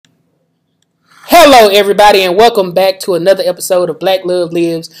Hello, everybody, and welcome back to another episode of Black Love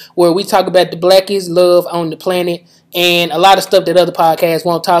Lives, where we talk about the blackest love on the planet and a lot of stuff that other podcasts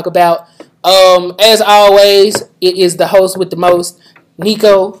won't talk about. As always, it is the host with the most,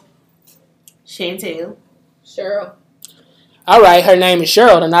 Nico. Chantel. Cheryl. All right, her name is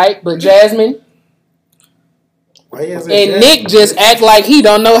Cheryl tonight, but Jasmine. And Nick just act like he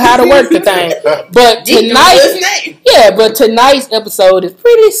don't know how to work the thing. But tonight's episode is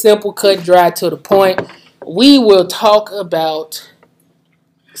pretty simple, cut, dry, to the point. We will talk about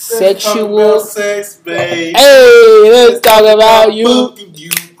sexual sex, babe. Hey, let's talk about you.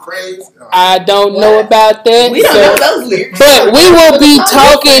 Crazy. I don't know about that. We don't know those lyrics. But we will be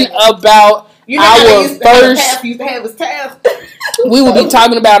talking about our first. We will be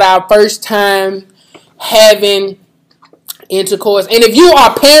talking about our first time having intercourse. And if you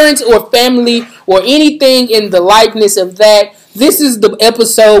are parents or family or anything in the likeness of that, this is the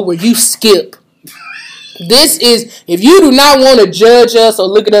episode where you skip. This is, if you do not want to judge us or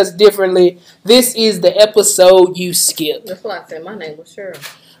look at us differently, this is the episode you skip. That's why I said my name was Cheryl.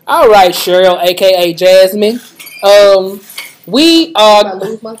 All right, Cheryl, aka Jasmine. We are. I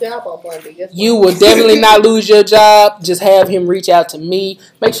lose my job on Monday. You will definitely not lose your job. Just have him reach out to me.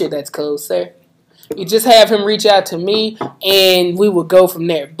 Make sure that's closed, sir. You just have him reach out to me, and we will go from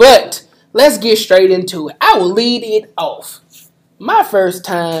there. But let's get straight into it. I will lead it off. My first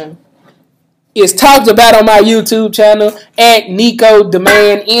time is talked about on my YouTube channel at Nico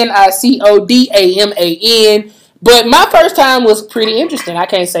Demand, NICODAMAN. But my first time was pretty interesting. I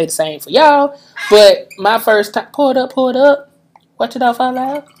can't say the same for y'all, but my first time, pull it up. Watch it off out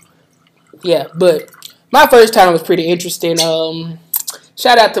loud. Yeah, but my first time was pretty interesting.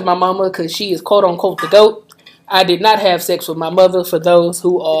 Shout out to my mama because she is quote unquote the GOAT. I did not have sex with my mother for those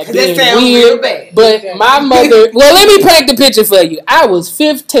who are being weird. But my mother, well, let me paint the picture for you. I was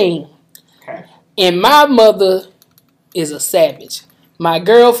 15 and my mother is a savage. My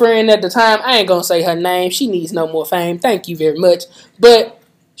girlfriend at the time, I ain't gonna say her name. She needs no more fame. Thank you very much. But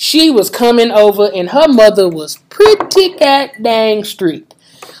she was coming over and her mother was pretty goddamn strict.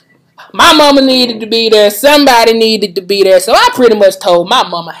 My mama needed to be there. Somebody needed to be there. So I pretty much told my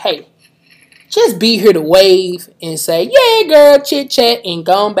mama, hey, just be here to wave and say, yeah, girl, chit chat, and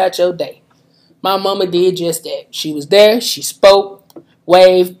go on about your day. My mama did just that. She was there. She spoke,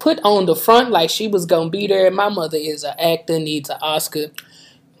 waved, put on the front like she was going to be there. My mother is an actor, needs an Oscar.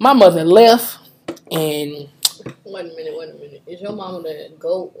 My mother left and... Wait a minute. Is your mama the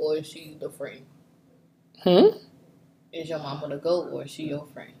GOAT or is she the friend? Is your mama the GOAT or is she your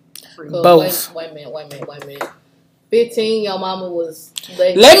friend? Both. Wait a minute. 15, your mama was...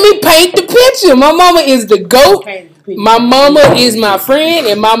 Let me paint the picture. My mama is the GOAT. My mama is my friend,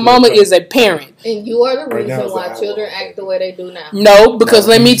 and my mama is a parent. And you are the reason why children act the way they do now. No, because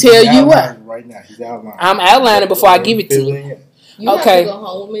let me tell you what. Right now, he's outlining. I'm outlining before I give it to you. You have to go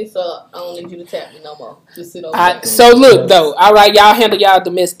home with me, so I don't need you to tap me no more. Just sit over there. So look, though. All right, y'all handle y'all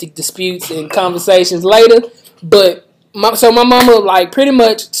domestic disputes and conversations later. But... So my mama, like, pretty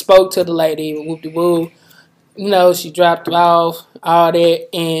much spoke to the lady, whoop-de-woo. You know, she dropped it off, all that.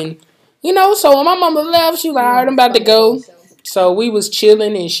 And, you know, so when my mama left, she was like, all right, I'm about to go. So we was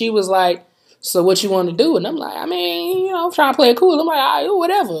chilling, and she was like, so what you want to do? And I'm like, I mean, you know, I'm trying to play it cool. I'm like, all right,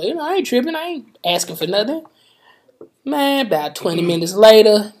 whatever. You know, I ain't tripping. I ain't asking for nothing. Man, about 20 minutes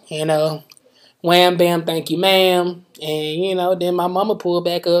later, you know, wham, bam, thank you, ma'am. And, you know, then my mama pulled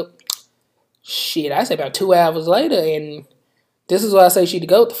back up. Shit, I said about 2 hours later, and this is why I say she the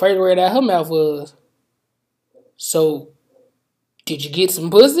GOAT. The first word out of her mouth was, so, did you get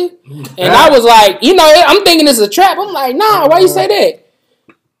some pussy? And I was like, you know, I'm thinking it's a trap. I'm like, nah, why you say that?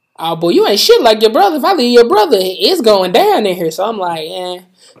 Oh, boy, you ain't shit like your brother. If I leave your brother, it's going down in here. So I'm like, A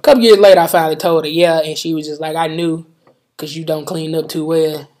couple years later, I finally told her, yeah, and she was just like, I knew, because you don't clean up too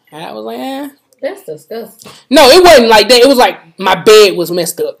well. And I was like, That's disgusting. No, it wasn't like that. It was like my bed was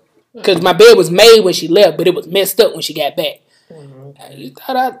messed up. Because my bed was made when she left, but it was messed up when she got back. You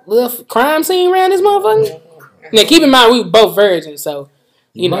thought I left crime scene around this motherfucker? Now, keep in mind, we were both virgins, so,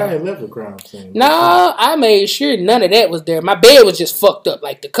 you know. Might have left a crime scene. No, I made sure none of that was there. My bed was just fucked up,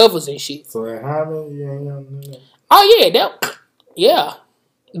 like the covers and shit. So at Hyman, you ain't got none. Oh, yeah.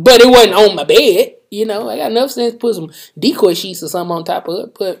 But it wasn't on my bed, you know. I got enough sense to put some decoy sheets or something on top of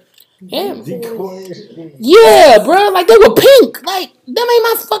it, but... Yeah, bro. Like, they were pink. Like, them ain't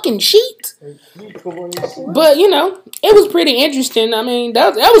my fucking sheets. But, you know, it was pretty interesting. I mean,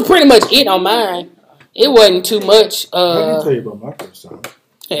 that was pretty much it on mine. It wasn't too much. I can tell you about my first time.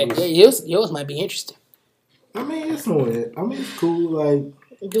 Yours might be interesting. I mean, it's cool. Like,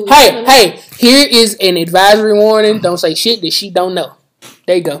 Hey, here is an advisory warning. Don't say shit that she don't know.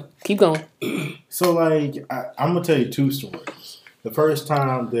 There you go. Keep going. So like, I'm gonna tell you two stories. The first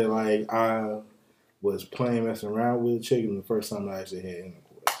time that like I was messing around with a chick, and the first time I actually had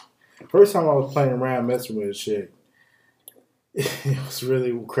intercourse. First time I was playing around messing with a chick, it was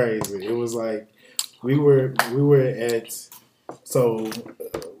really crazy. It was like we were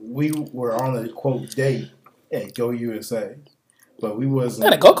on a quote date at Go USA, but we wasn't. Is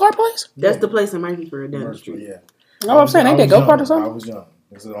that a go-kart place? That's the place in Murfreesboro, down the Murfreesboro, street. yeah. Oh, I'm saying, ain't that go-kart or something? I was young.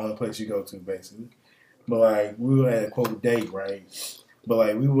 It's the only place you go to, basically. But like, we were at a quote date, right? But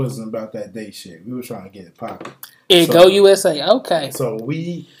like, we wasn't about that date shit. We were trying to get it popping. Go USA. Okay. So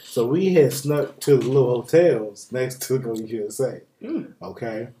we had snuck to the little hotels next to Go USA.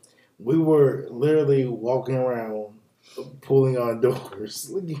 Okay, we were literally walking around, pulling on doors,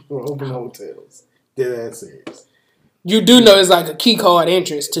 looking for open hotels. Dead ass serious. You do know it's like a key card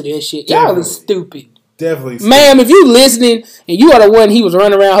entrance to this shit. Y'all is stupid. Definitely stupid. Ma'am, if you listening and you are the one he was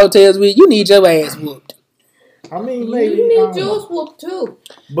running around hotels with, you need your ass whooped. I mean, maybe You need yours whooped too.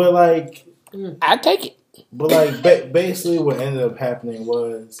 But like, I take it. But like, basically, what ended up happening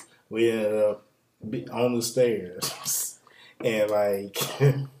was we ended up on the stairs, and like,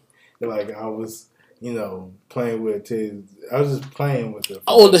 I was, playing with his. I was just playing with her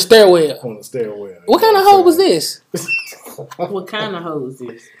On the stairwell. On the stairwell. What kind of hoe was this? What kind of hoe is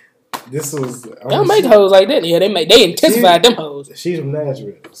this? This was. They don't make hoes like that. Yeah, they intensified them hoes. She's from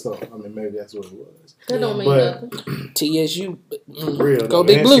Nashville, so I mean, maybe that's what it was. That don't mean nothing. TSU, For real, go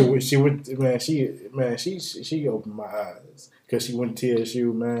Big Blue. She went, man. She opened my eyes because she went to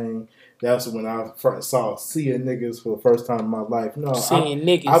TSU, man. That's when I first seeing niggas for the first time in my life. No, seeing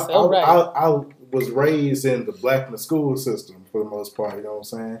niggas. I was raised in the black school system for the most part. You know what I'm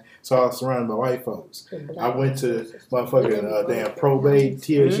saying? So I was surrounded by white folks. I went to motherfucking damn probate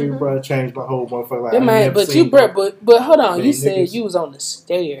TSU, bro. Changed my whole motherfucking life. But hold on. You said niggas. you was on the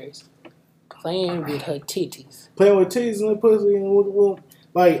stairs playing with her titties. Playing with titties and the pussy and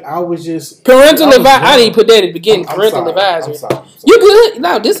like I was just parental advisory. I didn't put that at the beginning. Parental advisory. I'm sorry. You good?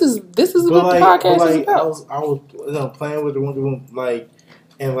 No, this is what the podcast is about. I was playing with the woman like,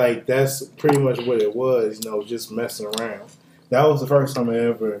 and like that's pretty much what it was. Just messing around. That was the first time I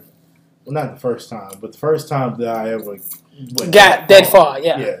ever. Well, not the first time, but the first time that I ever got that far.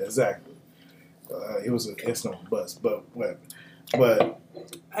 Yeah. Yeah, exactly. It was an instant bust, but whatever. But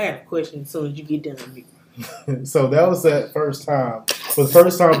I got a question as soon as you get done with me. So that was that first time. But the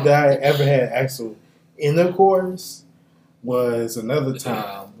first time that I ever had actual intercourse was another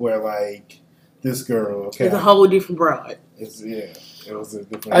time where like this girl. Okay, it's a whole different broad. It was a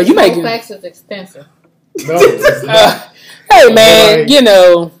different. Are you making facts is extensive? No, it's not. Hey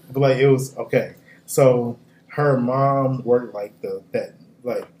man, But like it was okay. So her mom worked like that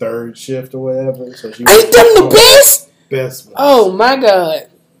third shift or whatever. So she ain't them the best one. Oh my god.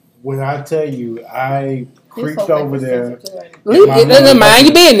 When I tell you, I creeped over there. Mind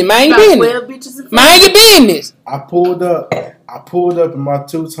your business. Mind your business. I pulled up in my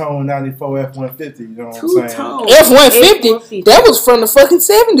two-tone 94 F-150. You know what I'm saying? F-150? That was from the fucking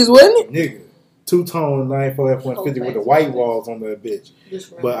 70s, wasn't it? Nigga. Two-tone 94 F-150 with the white walls on that bitch.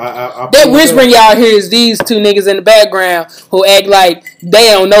 But I that whispering y'all hear is these two niggas in the background who act like they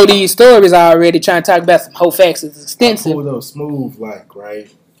don't know these stories already, trying to talk about some whole facts. It's extensive. I pulled up smooth, right?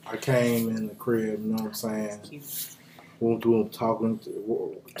 I came in the crib, you know what I'm saying? Went through talking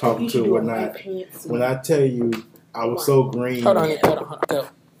to whatnot. When I tell you, I was so green. Hold on, go.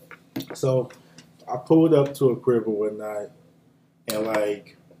 So I pulled up to a crib or whatnot, and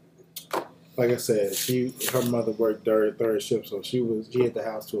like I said, her mother worked third shift, so she had the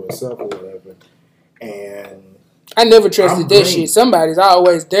house to herself or whatever. And I never trusted that shit. Somebody's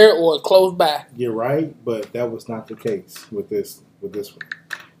always there or close by. You're right, but that was not the case with this one.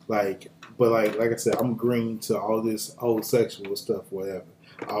 Like I said, I'm green to all this old sexual stuff, whatever.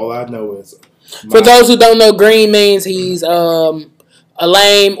 All I know is... For those who don't know, green means he's a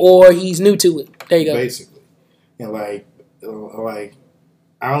lame or he's new to it. There you go. Basically. And like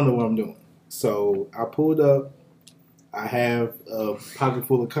I don't know what I'm doing. So I pulled up. I have a pocket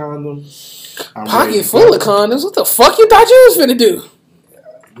full of condoms. Pocket full of condoms? What the fuck you thought you was finna do?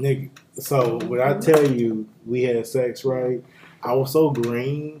 Nigga. So when I tell you we had sex, right? I was so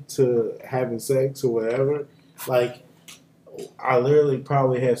green to having sex or whatever. Like, I literally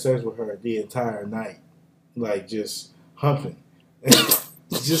probably had sex with her the entire night. Like, just humping.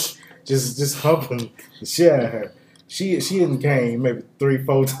 just humping the shit out of her. She hadn't came maybe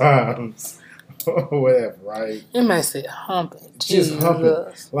 3-4 times or whatever, right? You might say humping. Just humping.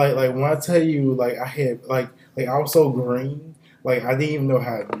 Like when I tell you, like I had, like I was so green, like I didn't even know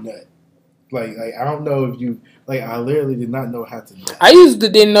how to nut. Like I don't know if you like. I literally did not know how to nut. I used to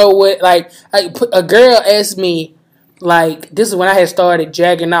didn't know what like a girl asked me like this is when I had started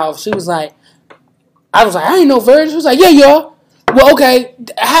jacking off. She was like, I was like, I ain't no virgin. She was like, yeah, y'all. Well, okay.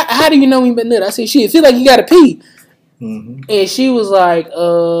 How do you know me but nut? I said, shit, feel like you gotta pee. Mm-hmm. And she was like,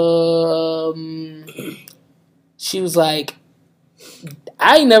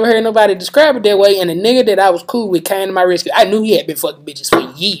 I ain't never heard nobody describe it that way. And the nigga that I was cool with came to my rescue. I knew he had been fucking bitches for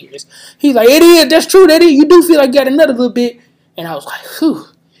years. He's like, it is. That's true. That is. You do feel like you got another little bit. And I was like, whew.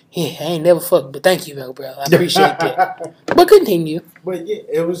 Yeah, I ain't never fucked, but thank you, though, bro. I appreciate that. But continue. But yeah,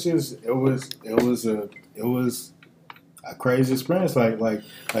 it was a crazy experience. Like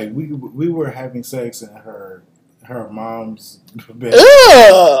we were having sex in her mom's bed.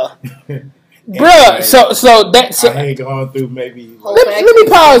 Ugh. Bruh, so I ain't gone through maybe. Let me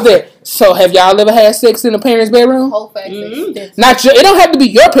pause there. So have y'all ever had sex in a parent's bedroom? Whole fact extensive. Not your. It don't have to be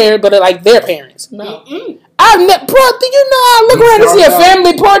your parents, but like their parents. No. I've never. Bro, do you know I look around and see a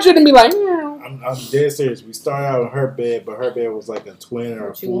family portrait and be like, I'm dead serious. We started out in her bed, but her bed was like a twin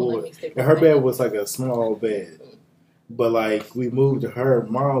or a full, and her bed was like a small bed. But like we moved to her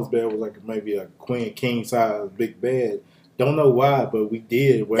mom's bed was like maybe a queen king size big bed. Don't know why, but we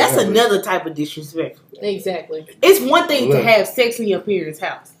did. That's another type of disrespect. Exactly. It's one thing to have sex in your parents'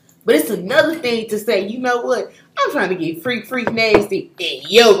 house, but it's another thing to say, you know what? I'm trying to get freak nasty in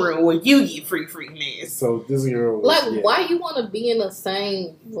your room where you get freak nasty. So this girl was, like, why you want to be in the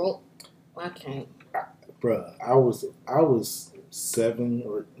same room? I can't. Bruh, I was 7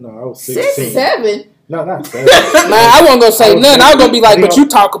 or no, I was 16. 7? No, not 7. man, I wasn't gonna say nothing. I was gonna be like, but you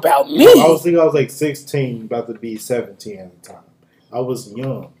talk about me. I was like 16, about to be 17 at the time. I was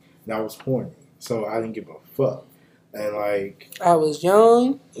young and I was horny, so I didn't give a fuck. And like, I was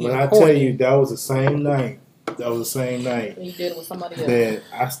young. When I tell you that was the same night. You did it with somebody else. That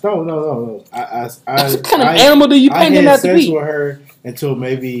no. What kind of animal do you painting out to be? I had sex with her until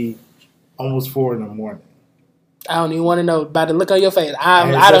maybe almost 4 in the morning. I don't even want to know. By the look on your face,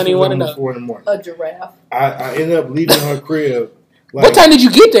 I don't even want to know. 4 in the morning. A giraffe. I ended up leaving her crib. Like, what time did you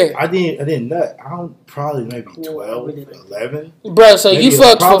get there? I didn't nut. I don't probably maybe 12, 11. Bro, so maybe you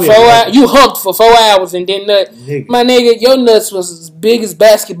fucked for 4 hours. You humped for 4 hours and didn't nut. Nigga. My nigga, your nuts was as big as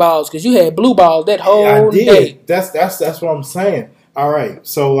basketballs because you had blue balls that whole day. That's what I'm saying. All right,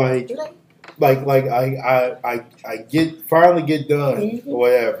 so I finally get done or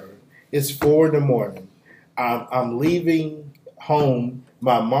whatever. It's 4 in the morning. I'm leaving home.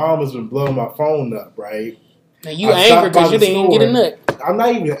 My mom has been blowing my phone up, right? Now you angry because you didn't even get a nut. I'm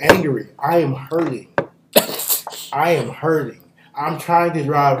not even angry. I am hurting. I'm trying to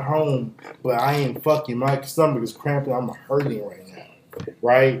drive home, but I ain't fucking. My stomach is cramping. I'm hurting right now.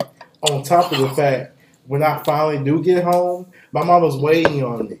 Right? On top of the fact, when I finally do get home, my mom was waiting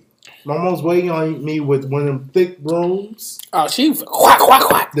on me. My mom's waiting on me with one of them thick brooms. Oh, she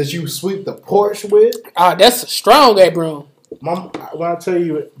quack. That you sweep the porch with. Oh, that's a strong ass broom. Mom, when I tell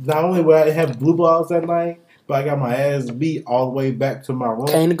you, not only would I have blue balls that night, but I got my ass beat all the way back to my room.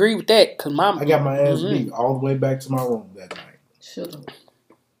 Can't agree with that, cause I got my ass beat all the way back to my room that night. Shut up.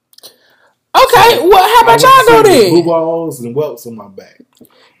 Okay, well, how about y'all go then? Blue balls and whelps on my back.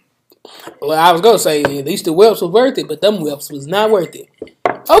 Well, I was gonna say at least the whelps was worth it, but them whelps was not worth it.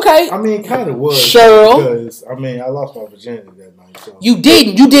 Okay. I mean, it kind of was. Cheryl. Because, I lost my virginity that night. So. You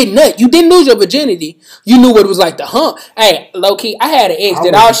didn't nut. You didn't lose your virginity. You knew what it was like to hump. Hey, low key, I had an ex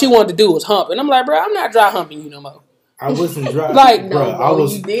that all she wanted to do was hump. And I'm like, bro, I'm not dry humping you no more. I wasn't dry. Like, no, bro,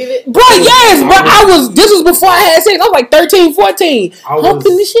 you did it? Bro, yes, bro. This was before I had sex. I was like 13, 14.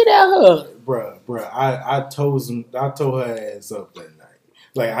 Humping the shit out of her. Bro, I told her ass up that night.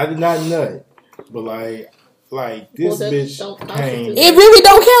 Like, I did not nut. But like this bitch came. It really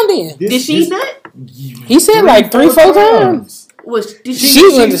don't count then. Did she nut? He said like 3-4 times.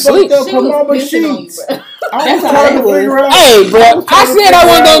 She went to sleep. I was trying to figure out. Hey, bro, I said I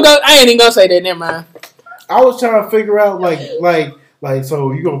wasn't gonna go. I ain't even gonna say that. Never mind. I was trying to figure out like,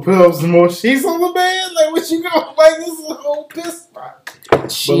 so you gonna put up some more sheets on the bed? Like, what you gonna this is a whole piss spot.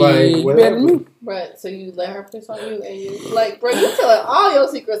 She better than me. Right, so you let her piss on you and you bro, you telling all your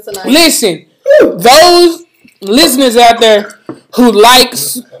secrets tonight. Listen, those listeners out there who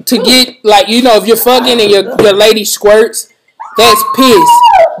likes to get if you're fucking and your lady squirts, that's piss.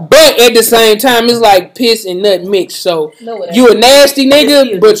 But at the same time, it's like piss and nut mixed. So you a nasty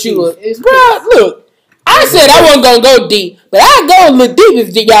nigga, but you a bro. Look, I said I wasn't gonna go deep, but I go a little deep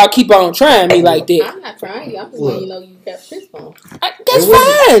if y'all keep on trying me like that. I'm not trying you. I'm just letting you know you got piss on. That's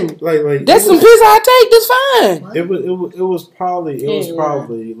fine. That's some piss I take. That's fine. It was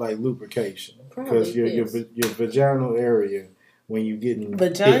probably like lubrication because your vaginal area when you getting hit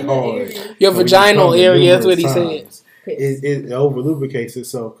Vagina hard. area. Your when you vaginal come area, that's what numerous he said. times, It over lubricates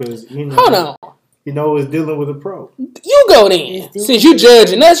itself because Hold on. it's dealing with a pro. You go then. Since you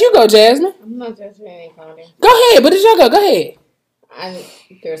judging us, you go, Jasmine. I'm not judging anybody. Go ahead, but it's your go. Go ahead.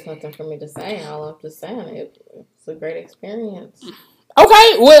 There's nothing for me to say. All I'm just saying, it's a great experience.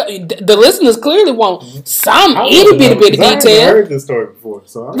 Okay, well, the listeners clearly want some itty bitty bit of I haven't detail. heard this story before,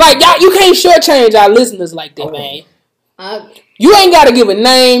 so Like, y'all, you can't shortchange our listeners like that, man. You ain't got to give a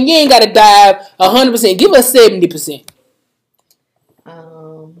name. You ain't got to dive 100%. Give us 70%.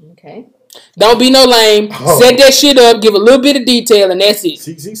 Okay. Don't be no lame. Oh. Set that shit up. Give a little bit of detail, and that's it.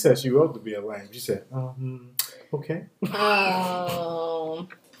 She said she wrote to be a lame. She said, okay.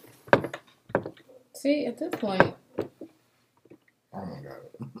 See, at this point, Oh my god.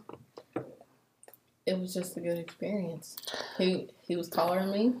 it was just a good experience. He was taller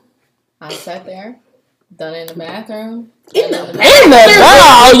than me. I sat there, done it in the bathroom. In the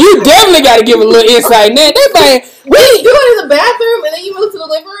wow, you definitely got to give a little insight. Now, that thing, You do it in the bathroom, and then you move to the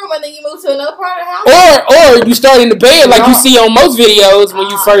living room, and then you move to another part of the house. or you start in the bed like you see on most videos when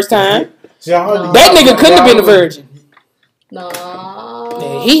you first time. That nigga couldn't have been a virgin. No.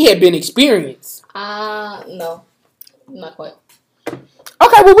 Yeah, he had been experienced. No, not quite.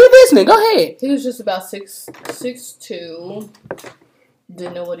 Okay, well, we listening. Go ahead. He was just about 6'2".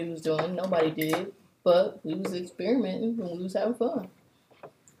 Didn't know what he was doing. Nobody did. But we was experimenting and we was having fun.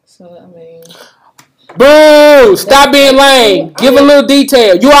 So, I mean... Boo! Stop being lame. Give a little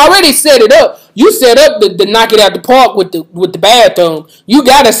detail. You already set it up. You set up the knock it out the park with the bathroom. You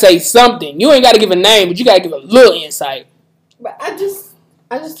gotta say something. You ain't gotta give a name, but you gotta give a little insight. But I just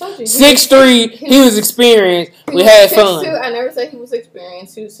told you. 6'3", he was experienced. We had fun. 6'2". I never said he was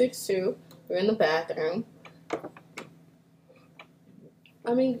experienced. He was 6'2". We were in the bathroom.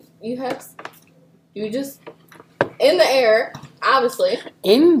 I mean, you just in the air, obviously.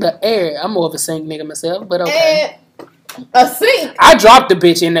 In the air. I'm more of a sink nigga myself, but okay. And a sink. I dropped the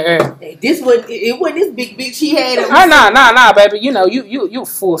bitch in the air. Hey, it wasn't this big bitch he had. Nah, baby. You know, you a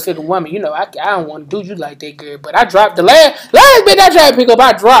full figure woman. You know, I don't want to do you like that, girl. But I dropped the last bitch I tried to pick up.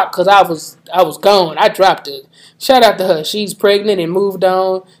 I dropped because I was gone. I dropped it. Shout out to her. She's pregnant and moved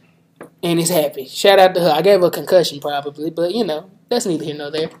on, and is happy. Shout out to her. I gave her a concussion probably, but you know, that's neither here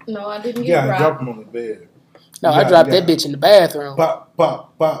nor there. No, I didn't Yeah, get I dropped him on the bed. No, I dropped that bitch in the bathroom. Pop,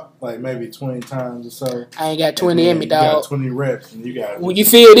 pop, pop, like maybe 20 times or so. I ain't got 20 in me, you dog. got 20 reps, and you got. When you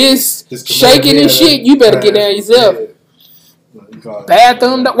feel this shaking and shit, you better get down yourself.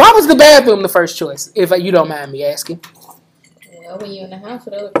 Bathroom. Why was the bathroom the first choice? If you don't mind me asking. Well, when you're in the house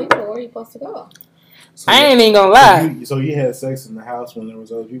with other people, where are you supposed to go? So I ain't even gonna lie. So you had sex in the house when there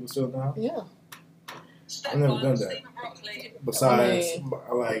was other people still in the house? Yeah. I've never done that. Besides,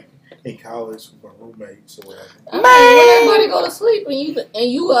 like in college with my roommates or whatever. I mean, when everybody go to sleep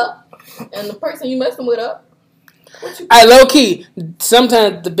and you up, and the person you messing with up. I low key.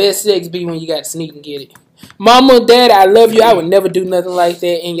 Sometimes the best sex be when you got to sneak and get it. Mama, Dad, I love you. I would never do nothing like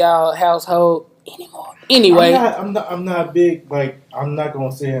that in y'all household anymore. Anyway, I'm not big. Like I'm not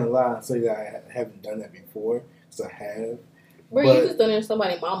gonna sit here and lie and say that I haven't done that before because I have. Bro, you just done in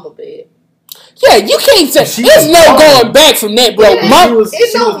somebody's mama bed. Yeah, you can't say there's no going back from that, bro.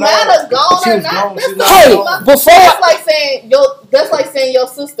 It don't matter, gone or not. Hey, before that's like saying your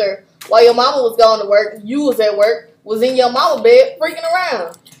sister, while your mama was going to work, you was at work, was in your mama bed freaking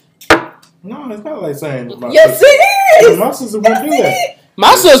around. No, it's not like saying yes, it is. My sister wouldn't do that.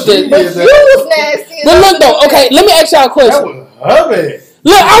 My sister, but you was nasty. But look though, okay, let me ask y'all a question. That was her bed.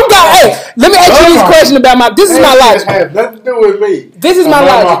 Look, let me ask you this question about my. This is my logic. Have nothing to do with me. This is my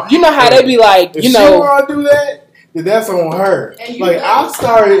logic. You know how they be like, if you know. If she want to do that, then that's on her. Like I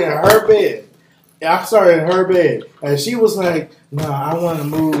started in her bed. And she was like, "Nah, I want to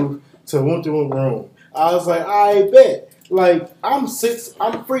move to one room." I was like, "I bet." Like I'm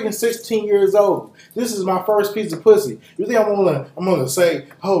freaking 16 years old. This is my first piece of pussy. You think I'm gonna say,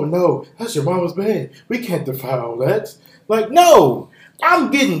 "Oh no, that's your mama's bed. We can't defile that." Like no.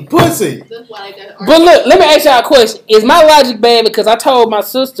 I'm getting pussy. But look, let me ask y'all a question. Is my logic bad? Because I told my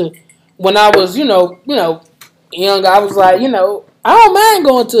sister when I was, you know, young, I was like, I don't mind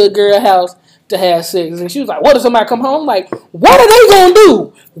going to a girl house to have sex. And she was like, what if somebody come home? I'm like, what are they going to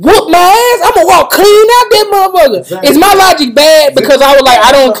do? Whoop my ass? I'm going to walk clean out that motherfucker. Exactly. Is my logic bad? Because I was like,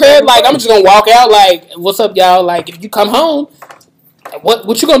 I don't care. Like, I'm just going to walk out like, what's up, y'all? Like, if you come home,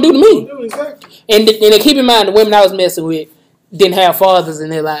 what you going to do to me? Exactly. And keep in mind, the women I was messing with didn't have fathers in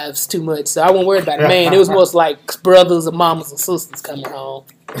their lives too much, so I wasn't worried about it. Man, it was most like brothers or mamas and sisters coming home.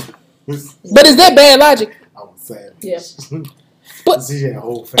 But is that bad logic? I was savage. Yeah. But She had a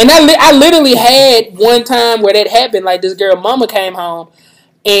whole family. and I literally had one time where that happened. Like this girl, mama came home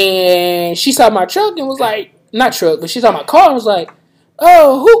and she saw my truck and was like, not truck, but she saw my car and was like,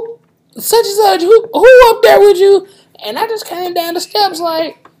 "Oh, who such and such? Who up there with you?" And I just came down the steps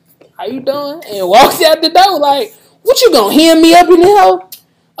like, "How you doing?" And walked out the door like, "What you gonna hem me up in here?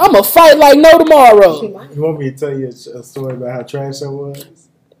 I'ma fight like no tomorrow." You want me to tell you a story about how trash I was?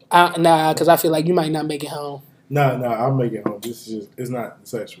 Nah, because I feel like you might not make it home. No, I'll make it home. This is just, it's not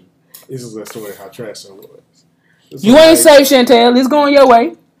sexual. This is a story of how trash I was. You ain't safe, Chantel. It's going your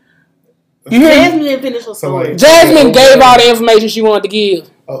way. You hear me? Jasmine didn't finish her story. Jasmine gave all the information she wanted to give.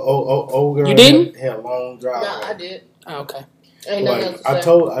 Old girl. You didn't? Had a long drive. Nah, I did. Oh, okay. Ain't nothing else Like, to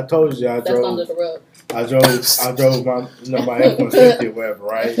say. I told you I That's under drove. the rug. I drove my my F-150 or whatever,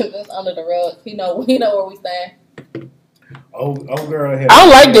 right? That's under the rug. He know where we stand. Old girl had. I don't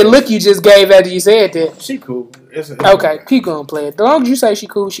like that look you just gave after you said that. She cool. Okay, keep going, play it. As long as you say she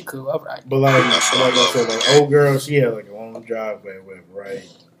cool, she cool. All right. But like I said, like old girl, she had like a long driveway or whatever, right?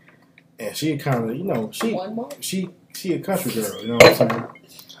 And she kind of, One more. she a country girl, you know what I'm saying?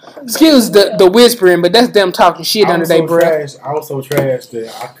 Excuse the whispering, but that's them talking shit under their breath. I was so trash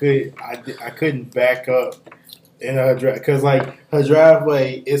that I couldn't back up in her drive because like her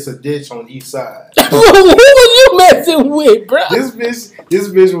driveway is a ditch on each side. Who was you messing with, bro? This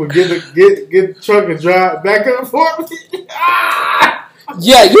bitch would get the truck and drive back up for me.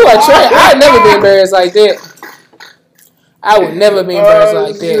 Yeah, you are trash. I've never been embarrassed like that. I would never be embarrassed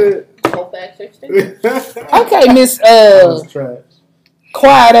like that. Go back 16. Okay, Miss I was trash.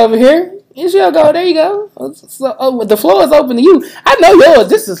 Quiet over here. Here you go. There you go. So, the floor is open to you. I know yours.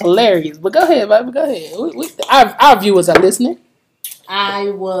 This is hilarious. But go ahead, baby. Go ahead. Our viewers are listening.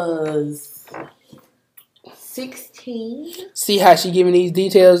 I was 16. See how she giving these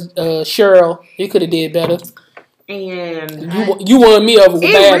details, Cheryl. You could have did better. And You won me over with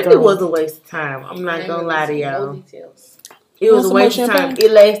it bathroom. really was a waste of time. I'm not gonna lie to No y'all. details. It was a Want some waste more of time. champagne?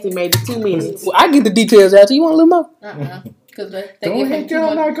 It lasted maybe 2 minutes. Well, I get the details out. You want a little more? Because they Go give him ahead, too girl.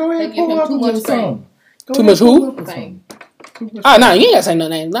 much. Now go ahead They and give pull him up too with much some. fame. Go Too ahead, much pull who? up with Fame. some. Oh, no, you ain't got to say no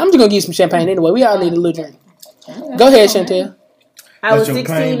name. I'm just going to give you some champagne anyway. We all need a little drink. Go ahead, Chantel. I was Let your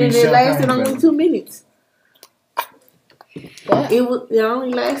 16 pain and be it champagne, lasted only baby. 2 minutes. What? It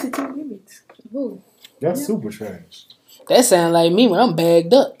only lasted 2 minutes. Who? That's super trash. That sound like me when I'm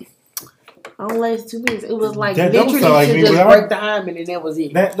bagged up. Only lasted 2 minutes. It was like That don't literally sound like to me just when break the hymen and that was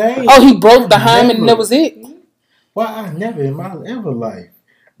it. That ain't. Oh, he broke the hymen and that was it? Well, I never in my ever life.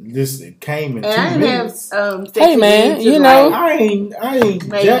 This came in And 2 I didn't have minutes. sex Hey, man, again you till, know. like, I ain't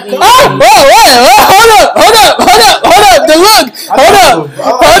Maybe. jacked up. Oh, hold up. The look. Hold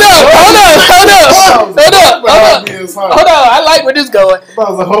up. I like where this going. There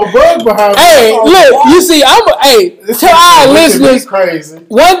was a whole bug behind me. Hey, look, you see, to our listeners, crazy.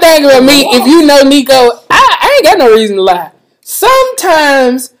 one thing about me, if you know Nico, I ain't got no reason to lie.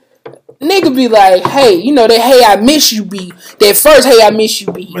 Sometimes nigga be like, hey, you know that hey I miss you be that first hey I miss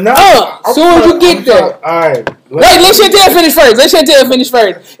you be. But now, Soon as you get there. Alright. Wait, let Chantel finish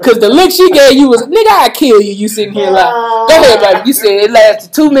first. Cause the look she gave you was nigga I kill you. You sitting here like, go ahead, baby. You said it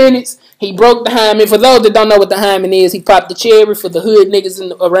lasted 2 minutes. He broke the hymen. For those that don't know what the hymen is, he popped the cherry for the hood niggas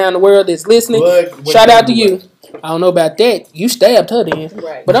around the world that's listening. Shout out to you. I don't know about that. You stabbed her then.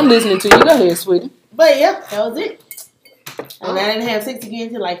 Right. But I'm listening to you. Go ahead, sweetie. But yep, that was it. And I didn't have sex again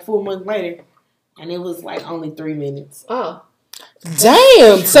until like 4 months later. And it was like only 3 minutes. Oh.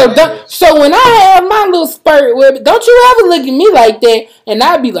 Damn. So when I have my little spurt with it, don't you ever look at me like that and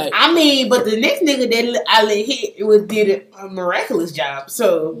I'd be like, I mean, but the next nigga that I let hit did a miraculous job.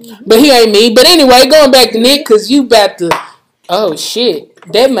 So but he ain't me. But anyway, going back to Nick, cause you about to oh shit.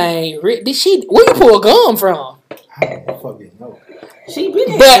 That man where you pull a gun from? I don't fucking know. she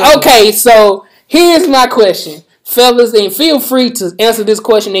been But okay, so here's my question. Fellas, and feel free to answer this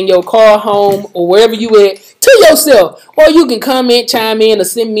question in your car, home, or wherever you at to yourself. Or you can comment, chime in, or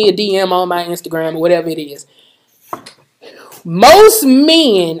send me a DM on my Instagram or whatever it is. Most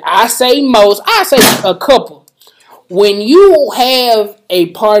men, I say a couple, when you have a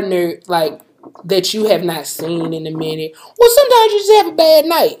partner like that you have not seen in a minute, well, sometimes you just have a bad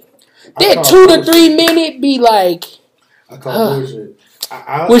night. That 2 to 3 minute be like, I call bullshit.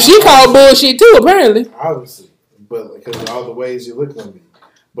 well, she called bullshit too, apparently. Obviously. But because of all the ways you look at me.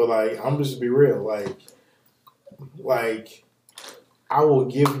 But like, I'm just be real. Like I will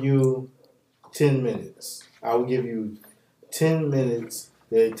give you 10 minutes. I will give you 10 minutes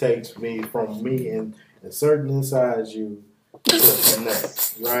that it takes from me and certain inside you to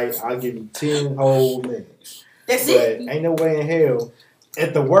connect. Right? I'll give you 10 whole minutes. That's But it. ain't no way in hell.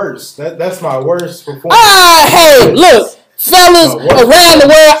 At the worst, that's my worst performance. Hey, look, fellas around the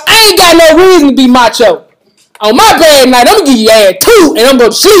world, I ain't got no reason to be macho. On my bad night, I'm gonna give you ass 2 and I'm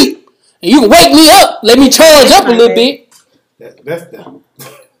gonna sleep. And you can wake me up, let me charge up a little bit. That's the.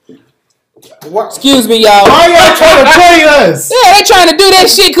 Excuse me, y'all. Why y'all trying to play us? Yeah, they trying to do that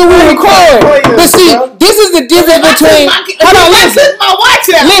shit because we record. But see, this is the difference between. Hold on, listen. My watch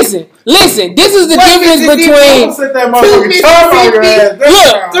out. Listen. This is the difference between. Sit that motherfucking charm on your ass.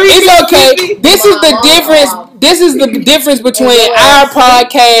 Look, it's okay. This is the difference. This is the difference between our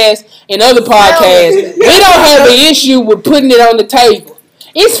podcast and other podcasts. We don't have an issue with putting it on the table.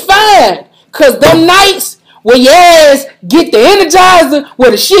 It's fine, cause them nights where your ass get the Energizer, where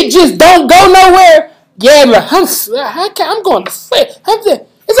the shit just don't go nowhere. Yeah, but I'm going to say,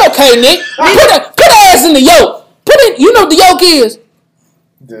 it's okay, Nick. Put ass in the yoke. Put it. You know what the yoke is.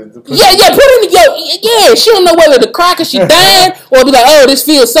 Put it in the yoke. Yeah, she don't know whether to cry cause she dying or be like, oh, this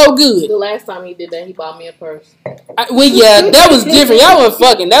feels so good. The last time he did that, he bought me a purse. That was different. Y'all wasn't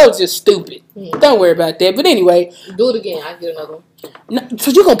fucking. That was just stupid. Don't worry about that. But anyway, do it again. I get another one.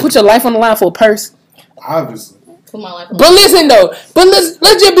 So you gonna put your life on the line for a purse? Obviously. Put my life on but listen though. But let's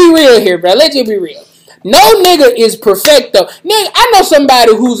just be real here, bro. Let's just be real. No nigga is perfecto. Nigga, I know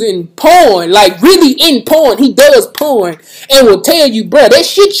somebody who's in porn, like really in porn. He does porn and will tell you, bro, that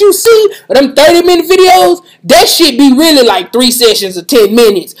shit you see, them 30-minute videos, that shit be really like 3 sessions of 10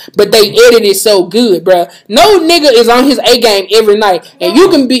 minutes. But they edit it so good, bro. No nigga is on his A game every night. And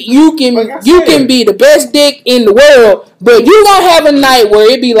you can be the best dick in the world, but you gonna have a night where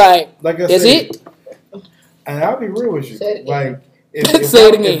it be like that's it. And I'll be real with you. Like if I'm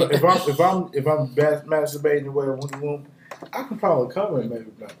masturbating away in one room, I can probably cover in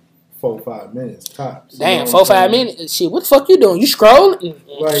maybe about 4 or 5 minutes tops. Damn, 4 or 5 minutes. Shit, what the fuck you doing? You scrolling?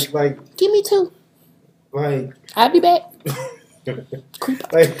 Like give me 2. Like I'll be back.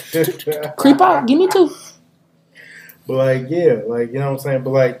 Creep out. Give me 2. But like you know what I'm saying.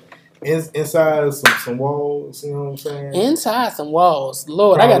 But like inside some walls, you know what I'm saying. Inside some walls,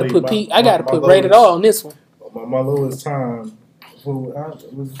 Lord, probably I gotta put rated R on this one. My lowest time. How about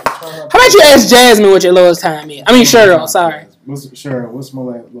you ask Jasmine what your lowest time is? I mean, Cheryl, sorry. What's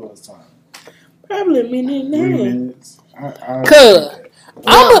my lowest time? Probably a minute and a half. 3 minutes.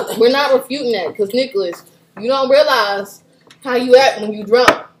 We're not refuting that, because Nicholas, you don't realize how you act when you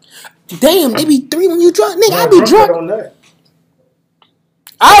drunk. Damn, they be 3 when you drunk, nigga. I be drunk.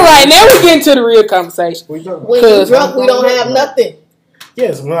 All right, now we get into the real conversation. When you drunk, we don't have nothing.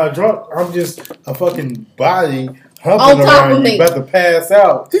 Yes, when I'm drunk, I'm just a fucking body humping around you, about to pass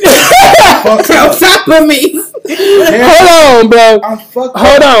out. On top of me. Hold on, bro.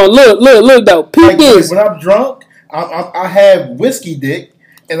 Hold on. Look though. Peep this. When I'm drunk, I have whiskey dick,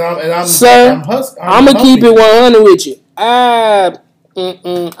 and I'm gonna keep it 100 with you. I'm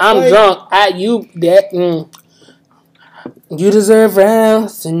drunk. You deserve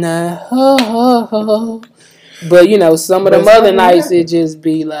rounds tonight. But you know, some of them other nights it just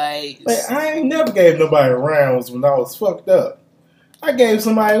be like. But I ain't never gave nobody rounds when I was fucked up. I gave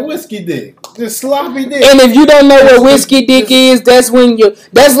somebody whiskey dick, just sloppy dick. And if you don't know what whiskey dick is, that's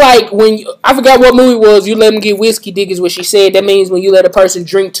like when you, I forgot what movie it was. You let them get whiskey dick is what she said. That means when you let a person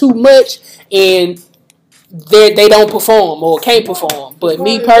drink too much and they don't perform or can't perform. But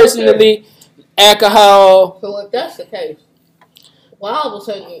me personally, alcohol. So if that's the case, why all of a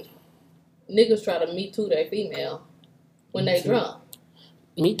sudden niggas try to Me Too their female when they drunk?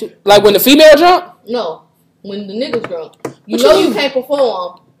 Me too. Like when the female drunk? No. When the niggas drunk. You know you can't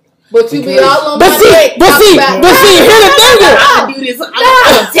perform, but you be all on my dick. But see, here's the thing. I'll do this. I'm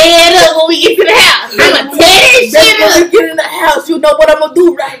gonna tear it up when we get to the house. I'm gonna tear this shit up. When we get in the house, you know what I'm gonna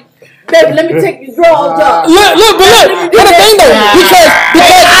do, right? Baby, let me take your drawers off. Look. Here's the thing though, because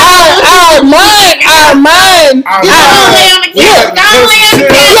our mind. Our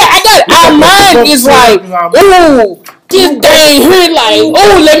mind is like, ooh. This thing here, like,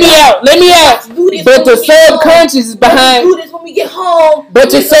 oh, let me out. But the subconscious is behind. Do this when we get home.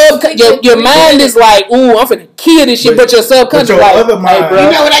 But your mind is like, ooh, I'm finna kill this shit. But your subconscious is like, hey, bro.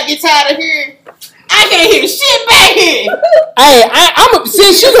 You know what I get tired of hearing? I can't hear shit back here. Hey,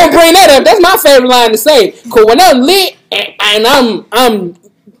 since she gonna bring that up, that's my favorite line to say. Cause when I'm lit and I'm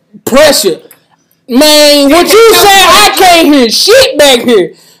pressure, man, what you say? I can't hear shit back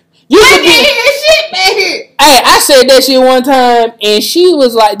here. I can't hear shit back here. Hey, I said that shit one time, and she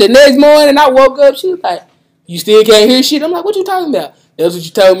was like, the next morning I woke up, she was like, you still can't hear shit? I'm like, what you talking about? That's what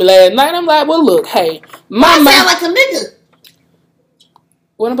you told me last night. I'm like, well, look, hey, I sound like a nigga.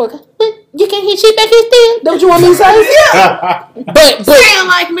 What about? You can't hear shit back here still? That's what you want me to say? Yeah. But sound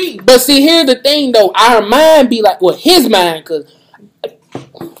like me. But see, here's the thing though. Our mind be like, well, his mind, cause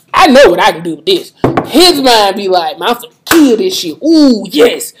I I know what I can do with this. His mind be like, man, I'm finna kill this shit. Ooh,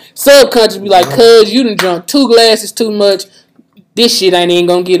 yes. Subconscious be like, cuz you done drunk 2 glasses too much. This shit ain't even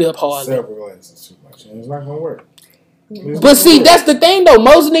gonna get up hard. Several glasses too much. And it's not gonna work. But see, that's the thing though.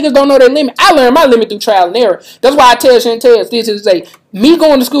 Most niggas don't know their limit. I learned my limit through trial and error. That's why I tell Chantel this to say, me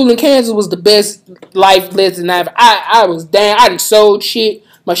going to school in Kansas was the best life lesson I ever. I was down. I done sold shit,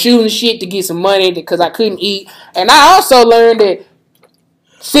 my shoes and shit to get some money because I couldn't eat. And I also learned that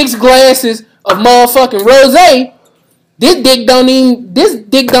 6 glasses of motherfucking rosé, this dick don't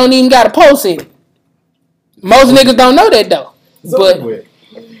even got a pulse in it. Most niggas don't know that though. But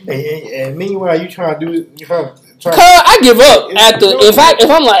and meanwhile, you trying to do it. Cause I give up after if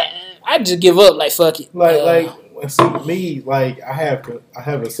I'm like I just give up like fuck it. See me like I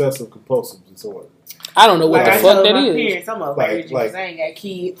have obsessive compulsive disorder. I don't know what the fuck that is. Parents, I'm a virgin. I ain't got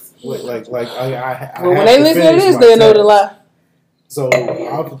kids. Well, when they listen to this, they know the lie. So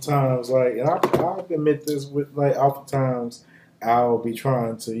oftentimes, like, and I'll admit this with like, oftentimes I'll be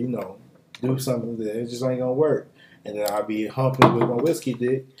trying to do something that it just ain't gonna work. And then I'll be humping with my whiskey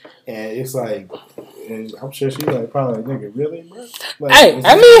dick, and it's like, and I'm sure she's like, probably like, nigga, really, bro? Like,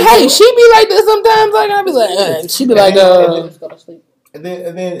 hey, she be like this sometimes. Like I be like, she be like, and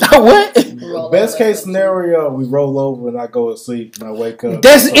then what? Best case scenario, we roll over and I go to sleep and I wake up.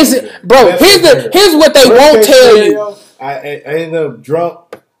 Bro. Here's what they won't tell you. I end up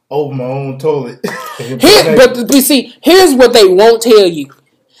drunk over my own toilet. But see, here's what they won't tell you.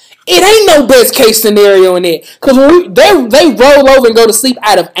 It ain't no best case scenario in it. Because when they roll over and go to sleep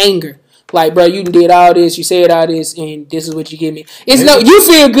out of anger. Like, bro, you did all this, you said all this, and this is what you give me. You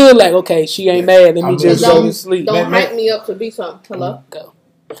feel good, like, okay, she ain't mad, let me just go to sleep. Don't hype me up to be something. Hello? Go.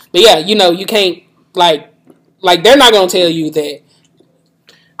 But yeah, you can't, like, they're not going to tell you that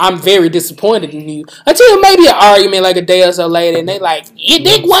I'm very disappointed in you. Until maybe an argument like a day or so later, and they like, your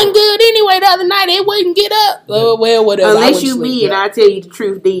dick wasn't good anyway the other night, it wouldn't get up. Oh, well, whatever. Unless you me and I tell you the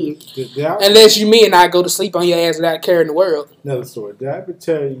truth then. Unless you me and I go to sleep on your ass without caring the world. Another story. Did I ever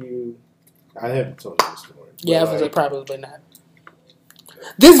tell you? I haven't told you this story. Yeah, I was probably not.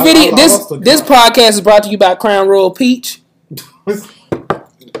 This podcast is brought to you by Crown Royal Peach.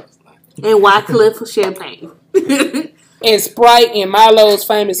 And Wycliffe Champagne. And Sprite and Milo's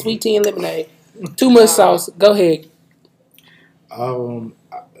famous sweet tea and lemonade. Too much sauce. Go ahead.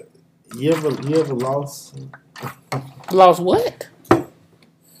 You ever lost? Lost what? You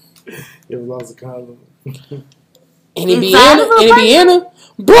ever lost a condom? And it be in her?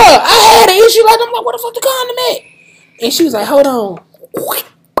 Bruh, I had an issue like, I'm like, what the fuck the condom at? And she was like, hold on.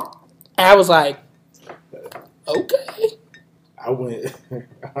 And I was like, okay. I went.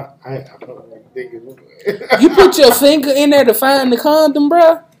 You put your finger in there to find the condom,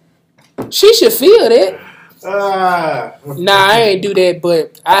 bruh? She should feel that. Nah, I ain't do that,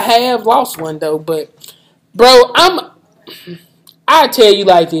 but I have lost one, though. But, bro, I tell you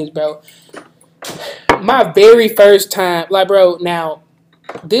like this, bro. My very first time, like, bro, now,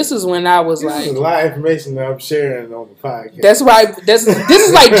 this is when I was this is a lot of information that I'm sharing on the podcast. That's right. This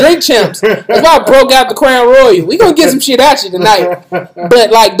is like Drink Champs. That's why I broke out the Crown Royal. We gonna get some shit out you tonight.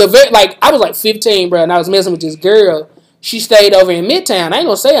 But like I was like 15, bro, and I was messing with this girl. She stayed over in Midtown. I ain't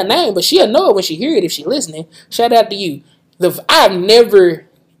gonna say her name, but she'll know it when she hear it if she listening. Shout out to you. I've never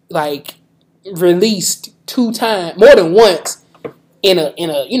like released 2 times, more than once in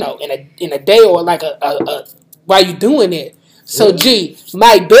a day or like a while you doing it. So, G,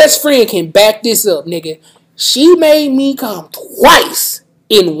 my best friend can back this up, nigga. She made me come twice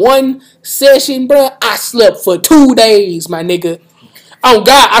in one session, bro. I slept for 2 days, my nigga. Oh,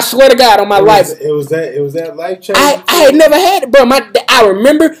 God, I swear to God on my life. It was that life change? I had never had it, bro. I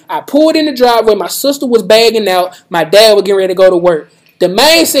remember I pulled in the driveway. My sister was bagging out. My dad was getting ready to go to work. The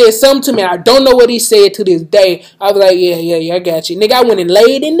man said something to me. I don't know what he said to this day. I was like, yeah, I got you. Nigga, I went and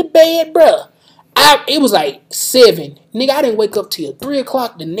laid in the bed, bro. It was like 7. Nigga, I didn't wake up till 3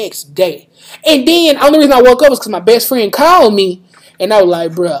 o'clock the next day. And then, the only reason I woke up was because my best friend called me. And I was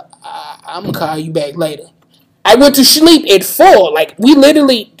like, bruh, I'm going to call you back later. I went to sleep at 4. Like, we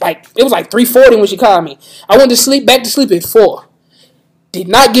literally, like, it was like 3:40 when she called me. I went back to sleep at 4. Did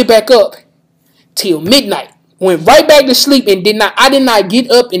not get back up till midnight. Went right back to sleep and I did not get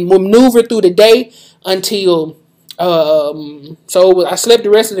up and maneuver through the day until... So I slept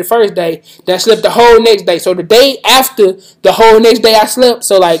the rest of the first day. Then I slept the whole next day. So the day after the whole next day I slept,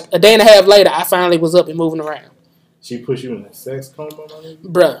 so like a day and a half later, I finally was up and moving around. She put you in a sex coma, my nigga?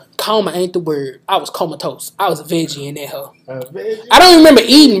 Bruh, coma ain't the word. I was comatose. I was a veggie in that hoe. I don't remember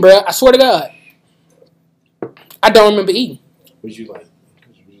eating, bruh. I swear to God. I don't remember eating. Was you like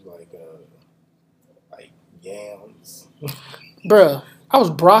yams? Bruh. I was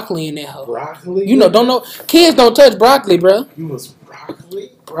broccoli in that hoe. Broccoli? You know, don't know. Kids don't touch broccoli, bro. You was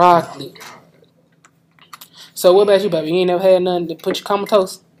broccoli? Broccoli. So what about you, baby? You ain't never had nothing to put you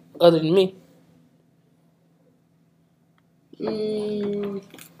comatose other than me?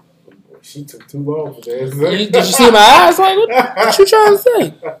 She took too long for that. Did you see my eyes? Like, what you trying to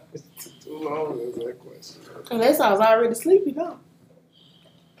say? Too long to answer that question. Unless I was already sleepy, though.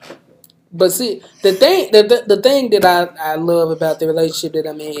 But see, the thing that I love about the relationship that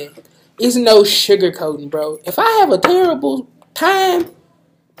I'm in is no sugarcoating, bro. If I have a terrible time,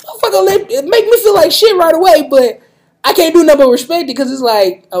 it make me feel like shit right away, but I can't do nothing but respect it because it's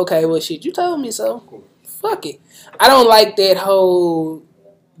like, okay, well, shit, you told me so. Fuck it. I don't like that whole...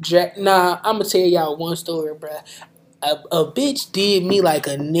 Nah, I'm going to tell y'all one story, bro. A bitch did me like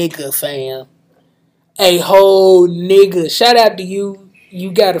a nigga, fam. A whole nigga. Shout out to you.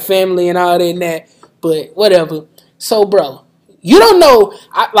 You got a family and all that and that, but whatever. So, bro, you don't know,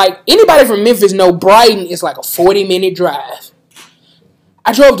 like, anybody from Memphis know Brighton is like a 40-minute drive.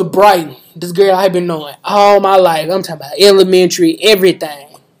 I drove to Brighton. This girl I've been knowing all my life. I'm talking about elementary, everything.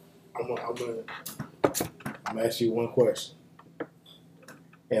 I'm gonna ask you one question.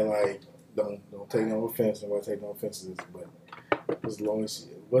 And, like, don't take no offense. Nobody take no offense to this, but what's the longest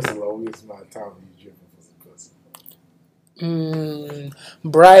amount of time you driven for some pussy?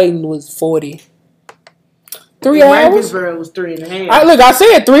 Brighton was 40. 3 And hours? Murfreesboro was 3.5. I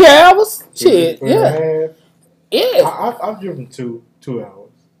said 3 hours. Shit, yeah. Yeah. I've driven two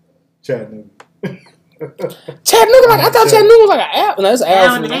hours. Chattanooga. Chattanooga, like, I thought Chattanooga was like an hour. No, it's an hour.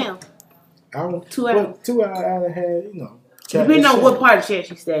 Hour and a half. 2 hours. 2 hours and a half, you know. Depending on what part of Chat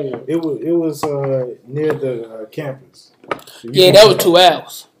you stayed in. It was near the campus. Yeah, that was 2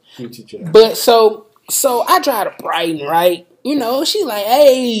 hours. But so I drive to Brighton, right? You know, she like,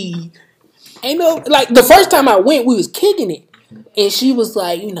 hey, ain't no, like, the first time I went, we was kicking it. And she was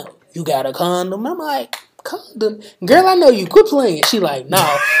like, you know, you got a condom? I'm like, condom? Girl, I know you. Quit playing. She like,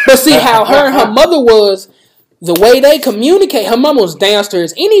 no. But see how her and her mother was, the way they communicate, her mama was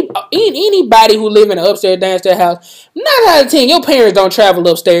downstairs. Anybody who live in an upstairs, downstairs house, 9 out of 10, your parents don't travel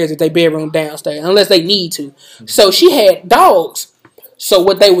upstairs if they bedroom downstairs unless they need to. So she had dogs. So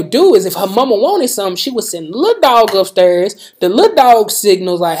what they would do is if her mama wanted something, she would send the little dog upstairs. The little dog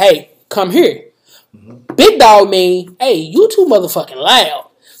signals like, hey, come here. Big dog mean, hey, you too motherfucking loud.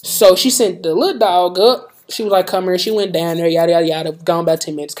 So she sent the little dog up. She was like, come here. She went down there, yada, yada, yada. Gone about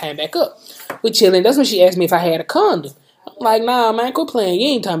 10 minutes, came back up. We chilling. That's when she asked me if I had a condom. I'm like, nah, man, quit playing. You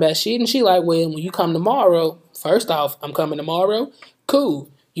ain't talking about shit. And she like, well, when you come tomorrow, first off, I'm coming tomorrow. Cool.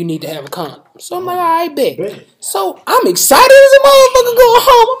 You need to have a condom. So I'm like, all right, bet. So I'm excited as a motherfucker going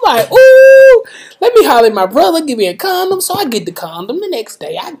home. I'm like, ooh, let me holler at my brother, give me a condom. So I get the condom. The next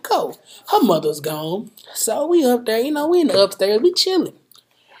day I go. Her mother's gone. So we up there, you know, we in the upstairs, we chilling.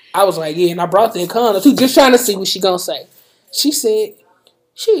 I was like, yeah, and I brought the condom too, just trying to see what she gonna say. She said,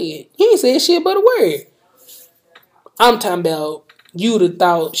 shit, he ain't said shit but a word. I'm talking about, you'd have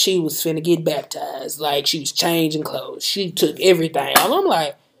thought she was finna get baptized. Like, she was changing clothes. She took everything. I'm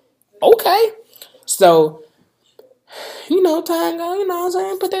like, okay. So, you know, time go, you know what I'm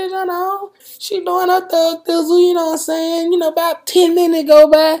saying, put that shit on. She doing her thug thizzle, you know what I'm saying. You know, about 10 minutes go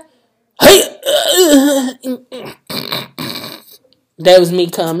by. That was me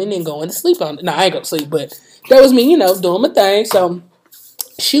coming and going to sleep on it. No, I ain't gonna sleep, but that was me, you know, doing my thing. So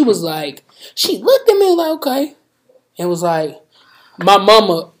she was like, she looked at me like, okay. And was like, my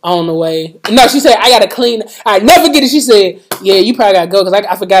mama on the way. No, she said, I gotta clean. I never get it. She said, yeah, you probably gotta go because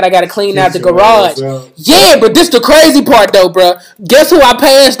I forgot I gotta clean out the garage. Yeah, but this the crazy part though, bro. Guess who I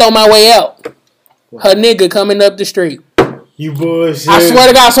passed on my way out? Her nigga coming up the street. You bullshit. I swear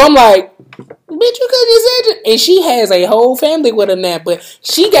to God. So I'm like, bitch, you could just said it. And she has a whole family with her now, but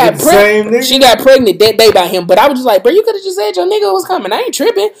she got pregnant. She got pregnant that day by him. But I was just like, bro, you could have just said your nigga was coming. I ain't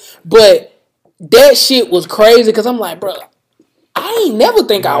tripping. But that shit was crazy because I'm like, bro, I ain't never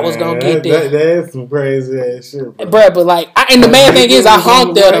think I was gonna get there. That's some crazy ass shit, bro. But like, and the main thing is, I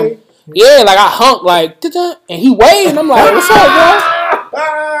honked at him. Yeah, like I honked like, and he waved. And I'm like, what's up, bro?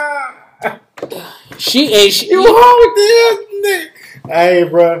 You honked this nigga. Hey,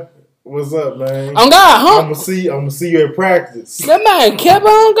 bro. What's up, man? I'm gonna see you at practice. That man kept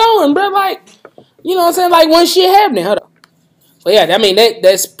on going, bro. Like, you know what I'm saying? Like, one shit happening. Hold on. But yeah, I mean,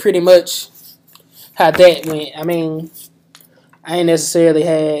 that's pretty much how that went. I mean, I ain't necessarily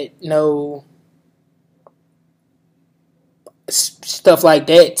had no stuff like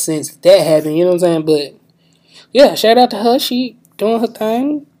that since that happened. You know what I'm saying? But yeah, shout out to her. She doing her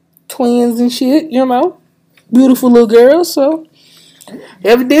thing. Twins and shit, you know. Beautiful little girl, so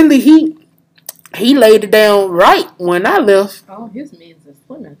evidently he laid it down right when I left. All his men is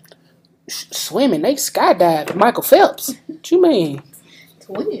swimming. Swimming, they skydived. Michael Phelps. What you mean?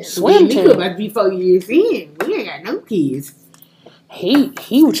 Twins. Swim Me team. could about to be 4 years in. We ain't got no kids.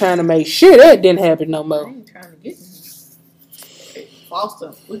 He was trying to make sure that didn't happen no I more. ain't trying to get him.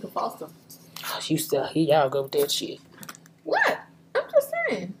 Foster. We can foster. Y'all go with that shit. What? I'm just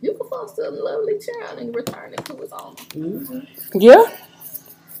saying. You can foster a lovely child and return it to his own. Mm-hmm. Yeah.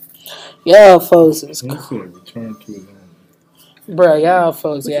 Y'all folks is He said return to his own. bruh, y'all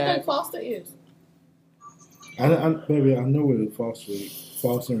folks, What you yeah. think foster is? Baby, I know what a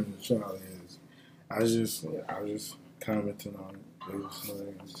fostering a child is. I was just commenting on it. It was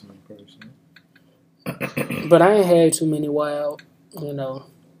hilarious to me personally. But I ain't had too many wild,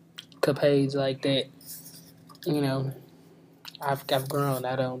 capades like that. I've grown.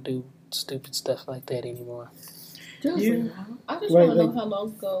 I don't do stupid stuff like that anymore. Seriously, I just Like- want to know how long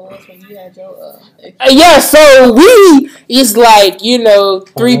ago it was when you had your Yeah, so it's like,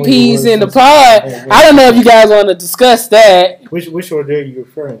 3 Oh, P's in the was- pod. I don't know if you guys want to discuss that. Which order are you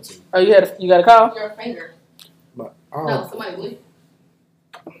referring to? Oh, you got a call? your finger. But, No, somebody bleep.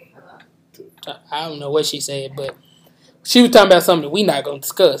 I don't know what she said, but she was talking about something that we not gonna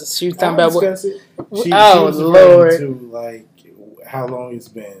discuss. She was talking about what. discuss it. She Oh, was Lord. referring to like how long it's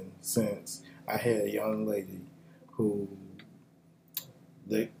been since I had a young lady who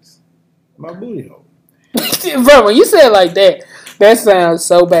licked my booty hole. Bro, when you say it like that, that sounds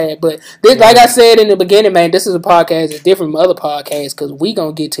so bad. But this, like I said in the beginning, man, this is a podcast. It's different from other podcasts because we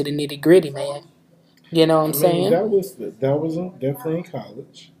gonna get to the nitty gritty, man. You know what I'm saying? That was definitely in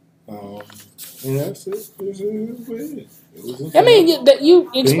college. And that's it. It was in I mean, you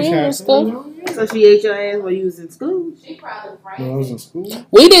Things experienced happen, stuff. So she ate your ass while you was in school? She probably when I was in school.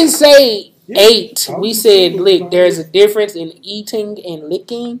 We didn't say Yeah, ate. I We was said cool. lick. There's a difference in eating and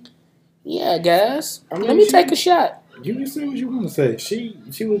licking. Yeah, guys. I mean, Let me she- take a shot. You can say what you want to say.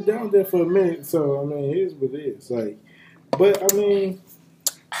 She was down there for a minute, so I mean, it is what it is. Like, but I mean,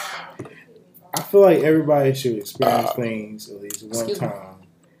 I feel like everybody should experience things at least one Excuse me. time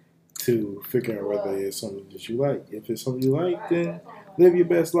to figure out whether it's something that you like. If it's something you like, then live your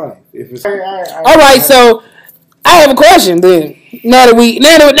best life. If it's All right, so I have a question then. Now that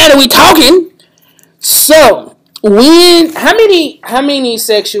we talking, so how many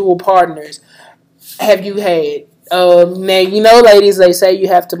sexual partners have you had? Now ladies, they say you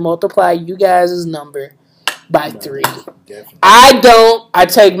have to multiply you guys' number by 3. Definitely. I don't. I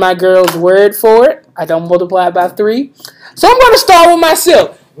take my girl's word for it. I don't multiply by 3. So I'm going to start with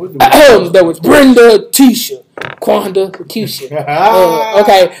myself. That was Brenda, Tisha, Quanda, Keisha.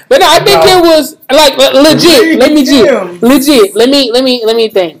 Okay, but no, I think it was like legit. Let me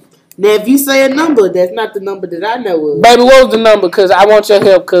think. Now, if you say a number, that's not the number that I know of. Baby, what was the number? Because I want your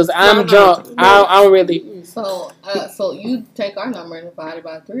help. Because I'm No. drunk. I don't really So you take our number and divide it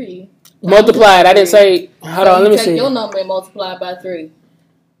by 3. multiply it. I didn't say. Hold on, let me take see. your number and multiply it by 3.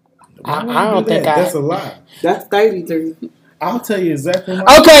 I don't think that's a lie. That's 33. I'll tell you exactly.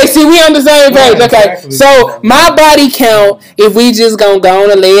 Okay, see, we on the same page. Yeah, Okay, exactly. so my body count, if we just gonna go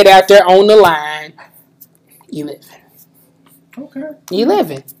on and lay it out there on the line, 11. Okay.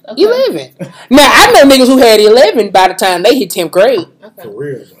 11. Okay. 11. Now, I know niggas who had 11 by the time they hit 10th grade. Okay. For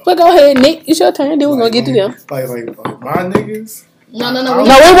real though. But go ahead, Nick. It's your turn. Then we're going to get to them. Like my niggas. No. No, we worry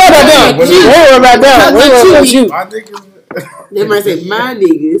about them. What We is- worry about them. We worry about you. My niggas. They might say my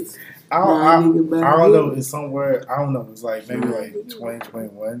niggas. I don't know. It's somewhere. I don't know. It's like maybe like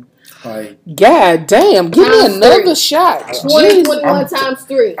 2021. Like God damn. Give me Times another 3. shot. 20, Jeez. 21 times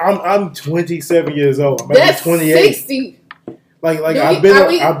 3. I'm 27 years old. Maybe That's 28. 60. Like Do I've we- been. are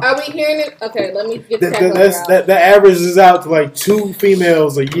we hearing it? Okay, let me get the calculator out. That averages out to like 2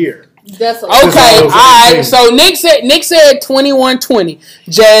 females a year. That's a Okay, all was right. 18. So Nick said 2120.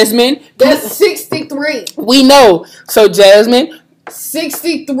 Jasmine, That's 63. we know. So Jasmine,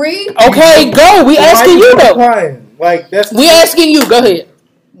 63? okay, go. We asking you though. Crying. Like that's. We asking you. Go ahead.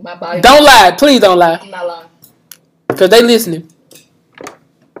 My body. Don't lie. Please don't lie. I'm not lying. Because they listening.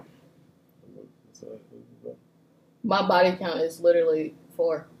 My body count is literally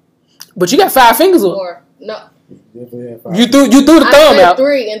 4. But you got 5 fingers up. 4. No, You threw the I thumb said out.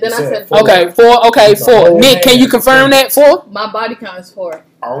 3 and then I You said said 4. 4. Okay, 4. Okay, 4. Nick, can you confirm that? 4? My body count is 4.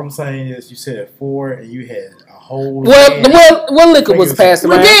 All I'm saying is you said 4 and you had a whole. What liquor was passed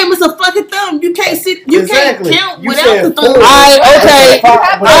Well, around? damn, it's a fucking thumb. You can't sit. You Exactly. can't count You without said the thumb. four. Alright, okay. With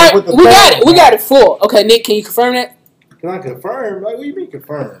Alright, the we got thumb. it. We got it. 4. Okay, Nick, can you confirm that? Can I confirm? Like, what do you mean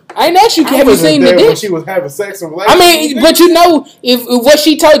confirm? I ain't asked you. I Have you wasn't seen the there when dick? she was having sex and I mean, but you know, if what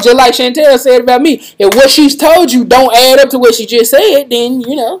she told you, like Chantel said about me, if what she's told you don't add up to what she just said, then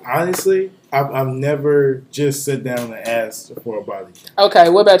you know. honestly, I've never just sit down and asked for a body count. Okay,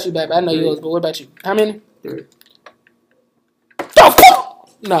 what about you, baby? I know yours, but what about you? How many? 3.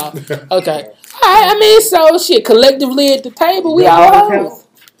 No. Okay. I mean, so shit. Collectively at the table, we Your all body hoes. count?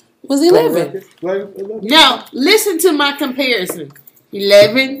 Was 11. Now, listen to my comparison.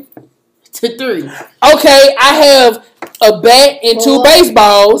 11 to 3. Okay, I have a bat and 2 Four.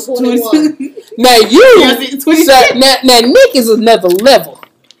 baseballs. 21. Now you, Yes, so, now Nick is another level.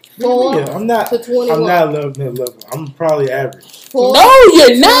 4 Yeah, I'm not. to 21. I'm not 11 level. I'm probably average. 4 No, you're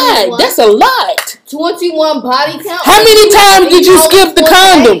to not. 21. That's a lot. 21 body count. How many times did you skip the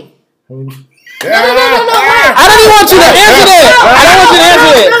condom? No. I don't even want you to answer that. I don't want you to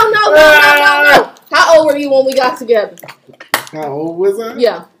answer that. No. How old were you when we got together? How old was I?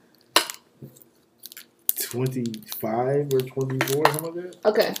 Yeah. 25 or 24, something like that.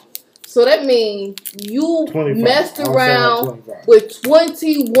 Okay. So that means you 25. messed I was saying around like 25. with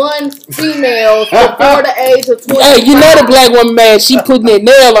 21 females before the age of 25. Hey, you know the black woman man, she putting that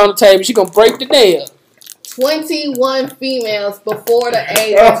nail on the table. She gonna break the nail. 21 females before the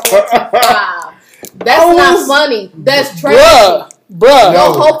age of 25. That's not funny. That's trashy. Bruh.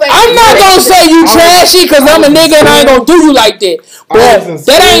 Your whole face I'm is not gonna racist. say you trashy because I'm a nigga and I ain't gonna do you like that. But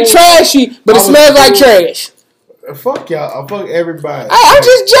that ain't trashy, but it smells like trash. Fuck y'all. Fuck everybody. I'm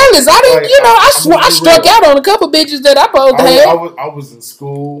just jealous. I didn't, Like, I struck out on a couple bitches that I supposed to have. I was in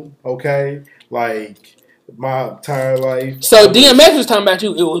school, okay? Like, my entire life. So DMX was talking about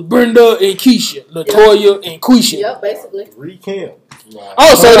you. It was Brenda and Keisha, Latoya and Quisha. Yep, basically. Recant.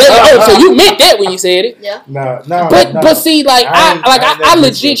 Oh, so you meant that when you said it. Yeah. No. But see, like I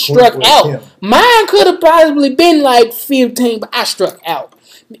legit struck out. Mine could have probably been like 15, but I struck out.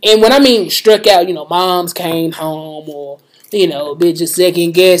 And when I mean struck out, moms came home or bitches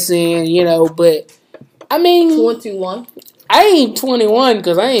second guessing, but I mean 21. I ain't 21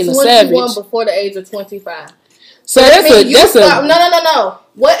 because I ain't a 21 savage. before the age of 25. So that's a No.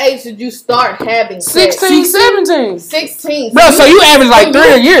 What age did you start having sex? 16, 17. 16. Bro, so you average like 3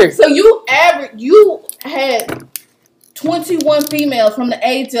 a year. So you had 21 females from the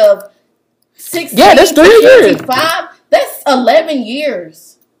age of 16 Yeah, that's 3 a year. 25. That's 11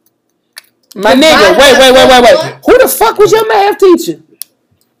 years. My nigga, wait. Who the fuck was your math teacher?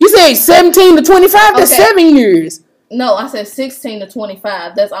 You said 17 to 25? That's Okay. 7 years. No, I said 16 to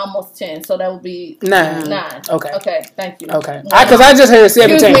 25. That's almost 10. So that would be 9. 9. Okay. Okay, thank you. Okay. Because I just heard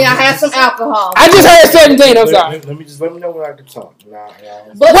 17. Excuse me, I had some alcohol. I just heard 17. I'm sorry. Let me know when I can talk. Nah.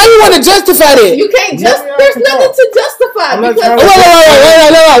 But Why you want to justify that? you can't just. No, There's I can nothing talk. to justify I'm not because trying to-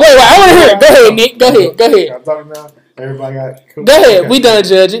 Wait. I want to hear it. Go ahead, Nick. Go ahead. I'm talking now. Everybody got. Go ahead. Okay. We done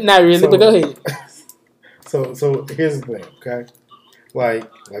judging. Not really, but go ahead. So here's the thing, okay?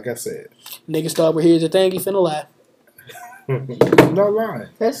 Like I said, Nigga start with here's the thing. He finna lie. I'm not lying.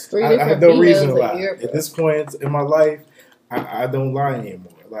 that's 3 I different have no reason to females lie. a year. At this point in my life, I don't lie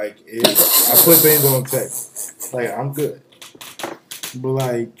anymore. Like I put things on text. Like I'm good, but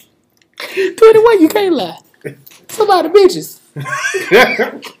like 21, you can't lie. Somebody bitches.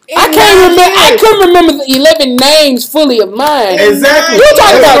 I I can't remember the 11 names fully of mine. Exactly. You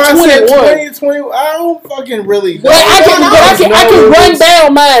talking That's about why I said 21. 20. I don't fucking really. Well, I can run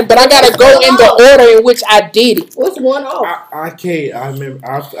down mine, but I gotta go in the order in which I did it. What's one off? I can't. I remember.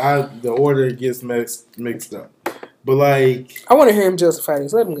 The order gets mixed up. But like I want to hear him justify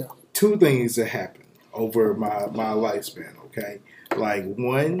this. Let him go. 2 things that happened over my lifespan. Okay, like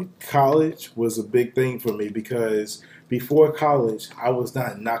one, college was a big thing for me because before college, I was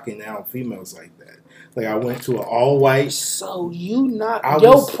not knocking down females like that. Like I went to an all white. So you knocked I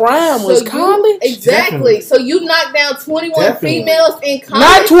your was- prime was college? Exactly. Definitely. So you knocked down 21 Definitely. females in college.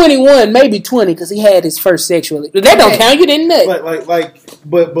 Not 21, maybe 20, because he had his first sexual. That don't Okay. count. You didn't nut. But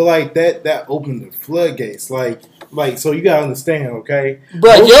like that opened the floodgates. Like so you gotta understand, okay?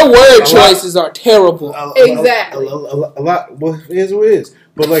 But your word a choices are terrible. Exactly. A lot. Well, here's what it is.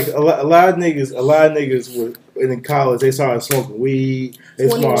 But like a lot of niggas were in college. They started smoking weed. They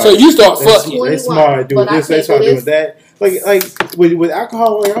 21. started. So you start They fucking. 21. started doing But I this. They can't started do doing that. Like with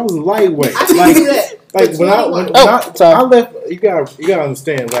alcohol, like I was lightweight. I can Like do that. like when I 21. I left. You gotta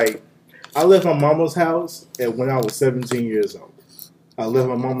understand. Like I left my mama's house when I was 17 years old. I left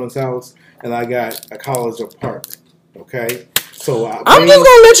my mama's house and I got a college apartment. Okay, so I'm just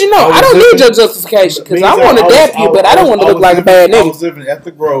gonna let you know. I don't need your justification because I want to dap you, but I don't want to look like a bad I nigga. was living at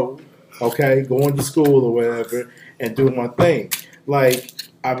the Grove, okay, going to school or whatever, and doing my thing. Like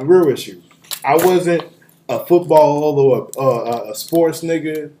I'm real with you. I wasn't a football or a sports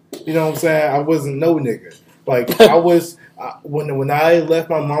nigga. You know what I'm saying? I wasn't no nigga. Like I was when I left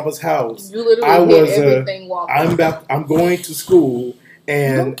my mama's house. You literally I hit was everything walking. I'm going to school,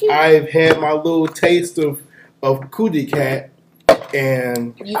 and Okay. I've had my little taste of Cootie Cat,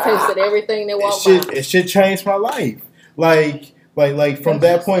 and You tasted everything that walked by. it should change my life. Like from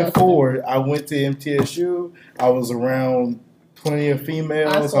that point forward, I went to MTSU. I was around plenty of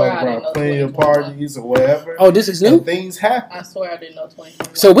females. I was swear I didn't around know plenty of 21. parties or whatever. Oh, this is new. And things happen. I swear I didn't know 20.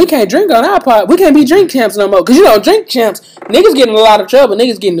 So we can't drink on our pod. We can't be drink champs no more. Cause drink champs, niggas getting in a lot of trouble.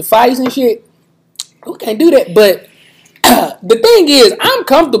 Niggas getting into fights and shit. We can't do that. But the thing is, I'm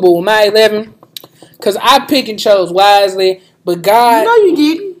comfortable with my 11. Cause I pick and chose wisely. But God, No, you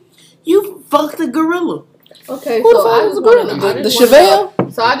didn't. You fucked a gorilla. Okay, Who the so fuck I was just the want girl? to know. The Chevelle?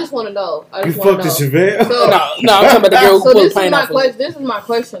 So I just want to know. You fucked the Chevelle? So, no, I'm talking about the girl who so put a this is plane my off. question. This is my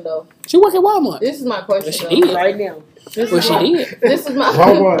question though. She work at Walmart. This is my question. She though. did. Right now. This Well, is she my. did. This is my.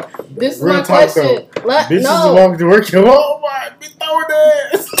 Walmart. This is Real my talk, question. Bitches No. walking to work at Walmart. Be throwing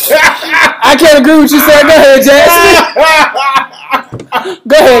ass. I can't agree with you, sir. Go ahead, Jasmine.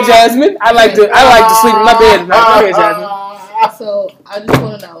 Go ahead, Jasmine. I like to sleep in my bed tonight. Go ahead, Jasmine. So I just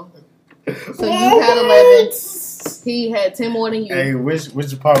want to know. So you had 11. He had 10 more than you. Hey, which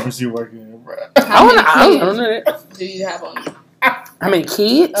department you working in, bro? How many I don't know that. kids do you have on you? How many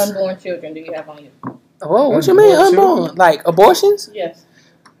kids? Unborn children do you have on you? Oh, what you mean unborn? Like abortions? Yes.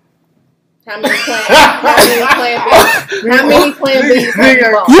 How many plan Bs? How many plan Bs have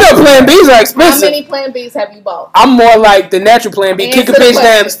you bought? You know Plan Bs are How expensive. many plan Bs have you bought? I'm more like the natural Plan B. Answer Kick a the bitch down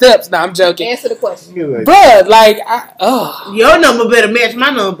question. the steps. No, I'm joking. Answer the question. Bruh, like, Your number better match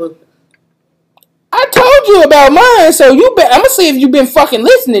my number. I told you about mine, so I'm gonna see if you've been fucking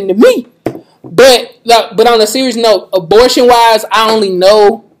listening to me. But on a serious note, abortion wise, I only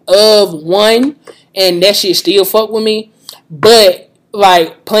know of one, and that shit still fuck with me. But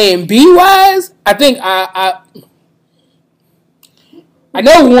like Plan B wise, I think I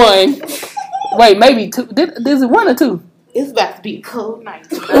know one. Wait, maybe two. Is it one or two? It's about to be a cold night.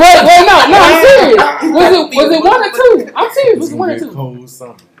 Wait, no, I'm serious. Was it one or two? I'm serious. Was it one or two? Cold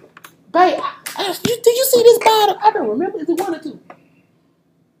summer. Babe, did you see this bottle? I don't remember. Is it one or two?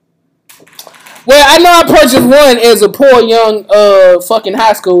 Well, I know I purchased one as a poor young fucking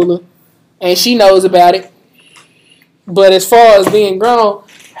high schooler, and she knows about it. But as far as being grown,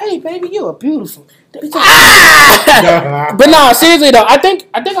 hey baby, you are beautiful. But no, seriously though, I think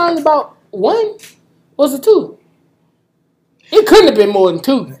I only bought one. Was it two? It couldn't have been more than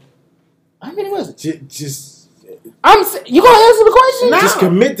two. How many was it? Just You gonna answer the question? No. Just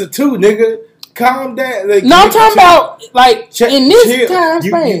commit to two, nigga. Calm down. Like, No, I'm talking about like in this chill. time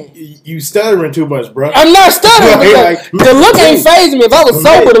span. You stuttering too much, bro. I'm not stuttering because Like, the look ain't phasing me. If I was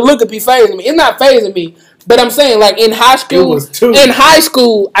Right. sober, the look would be phasing me. It's not phasing me. But I'm saying, like, in high school, was two.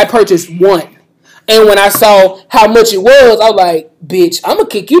 I purchased one. And when I saw how much it was, I was like, bitch, I'm going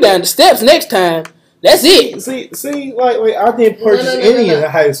to kick you down the steps next time. That's it. See, like I didn't purchase No. any in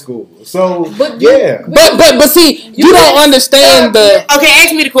high school, so But yeah. But see, you don't understand the... Okay,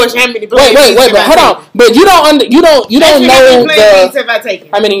 ask me the question. How many Wait, but hold on. But you don't you don't know the... have I taken?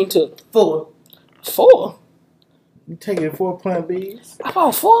 How many you took? 4. 4? You taking 4 Plan Bs? I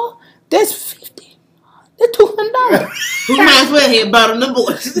bought 4? That's 50. That's $200. You might as well have bought them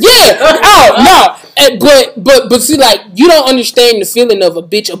boys. Yeah. Oh no. But see, like, you don't understand the feeling of a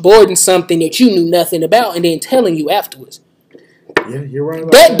bitch aborting something that you knew nothing about and then telling you afterwards. Yeah, you're right.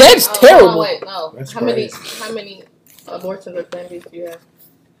 About That's terrible. Wait, no. That's How many abortions or plan Bs do you have?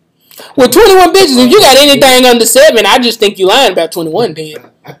 With 21 bitches, if you got anything under 7, I just think you lying about 21.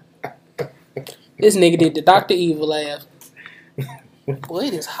 Then this nigga did the Dr. Evil laugh. Boy,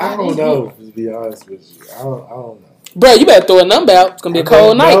 it is hot. I don't know. To be honest with you, I don't know. Bro, you better throw a number out. It's gonna be a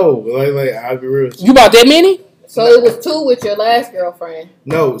cold night. No, like I'll be real. You bought that many? So it was 2 with your last girlfriend.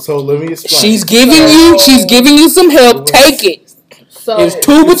 No, so let me explain. She's giving you some help. Take it. So It was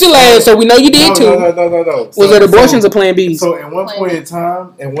 2 with your last, so we know you did 2. No. Was it abortions or Plan Bs? So at one point in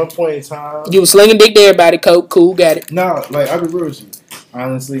time, You was slinging dick to everybody. Cool, got it. no, like I'll be real with you.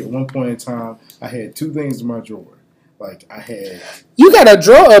 Honestly, at one point in time, I had 2 things in my drawer. Like I had. You got a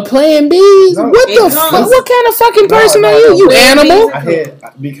drawer of Plan Bs? No, What the it fuck? comes- What kind of fucking No, person no, are you? no. You Plan animal? Bs. I had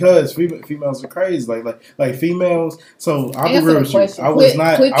because females are crazy. Like females. So I'll be Answer real the with you. question. I was Quit-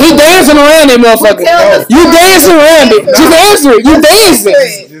 not. quit- I He was- dancing around that motherfucker. Tell the You story. dancing around it. Just answer it. You dancing.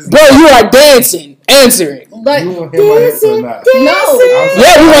 Answer Bro, you are dancing. Answer it. Like, You want to hear my answer or not? no.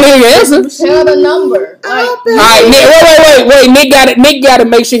 Yeah, we want to hear your answer. Tell the number. Like, Alright, Nick, wait. Nick gotta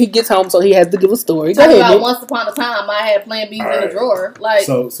make sure he gets home, so he has to give a story. Go talking ahead, about Nick. once upon a time, I had Plan Bs in Alright. a drawer. Like,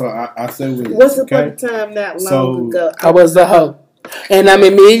 So I said with What's okay? upon a time not long So- ago? I was a hoe. And I'm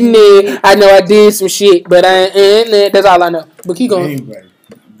admitting it. I know I did some shit, but I ain't. That's all I know. But keep going. Anyway,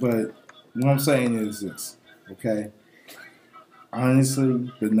 but what I'm saying is this, okay?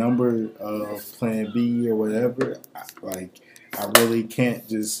 honestly, the number of Plan B or whatever, I really can't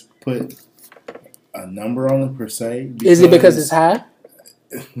just put a number on it per se. Is it because it's high?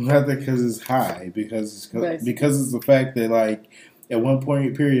 Not because it's high, because Right. it's the fact that like at one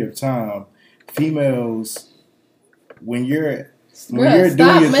point period of time, females, when you're Bruh,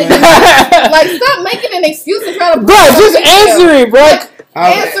 doing your making, thing, stop making an excuse and try to. Bro, just answer it, bro.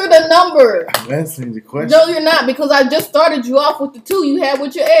 Answer the number. I'm answering the question. No, you're not, because I just started you off with the 2 you had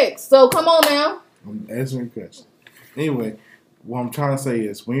with your ex. So come on now. I'm answering the question. Anyway, what I'm trying to say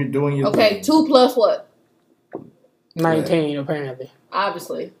is when you're doing your Okay, thing, 2 plus what? 19 apparently.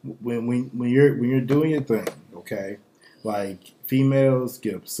 Obviously. when you're doing your thing, okay, like females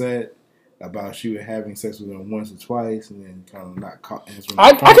get upset about you having sex with them once or twice, and then kind of not answering.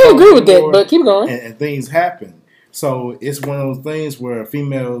 I can agree with that, but keep going. And things happen. So it's one of those things where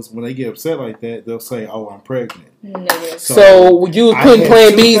females, when they get upset like that, they'll say, "Oh, I'm pregnant." Nigga. So you was I putting had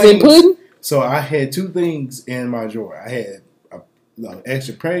Plan 2 B's in things. pudding? So I had 2 things in my drawer. I had an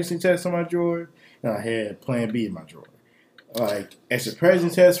extra pregnancy test in my drawer, and I had Plan B in my drawer. Like extra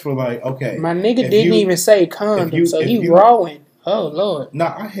pregnancy test for like, okay, My nigga if didn't you- even say condom, so if he you- rawing. Oh, Lord. No,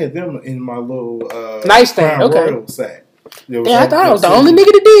 I had them in my little Nightstand, Crown okay. Royal sack. Yeah, I thought I was the only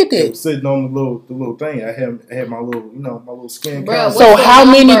nigga that did It that. was sitting on the little thing. I had my little, my little skin. Bruh, condom. So What's the how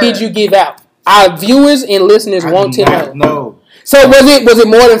many number? did you give out? Our viewers and listeners I want do to not know. know. So was it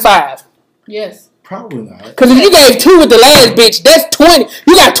more than 5? Yes. Probably not. Because if you gave 2 with the last bitch, that's 20.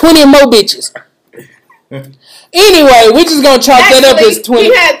 You got 20 more bitches. Anyway, we just gonna chalk that up as 20.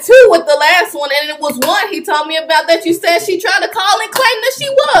 He had 2 with the last one, and it was one he told me about that you said she tried to call and claim that she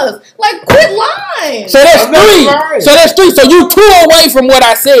was. Like, quit lying. So that's I'm not 3. lying. So that's 3. So you 2 away from what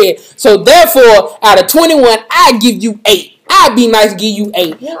I said. So therefore, out of 21, I give you 8. I'd be nice to give you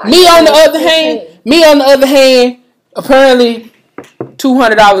 8. Yeah, Me I on the know. other hand, apparently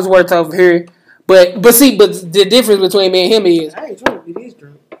 $200 worth over here. But the difference between me and him is I ain't trying to be this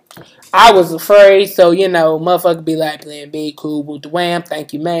drunk. I was afraid, so motherfucker be like Plan B, cool with the wham,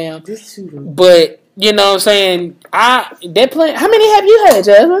 thank you, ma'am. This too drunk. But you know what I'm saying? That plan. How many have you had,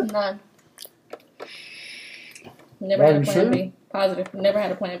 Jasmine? None. Never Are had a you plan sure? B. Positive. Never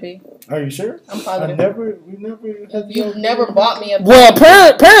had a plan B. Are you sure? I'm positive. We never had You've never bought me a. Well,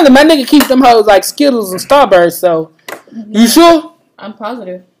 apparently my nigga keeps them hoes like Skittles and Starburst. So you sure? I'm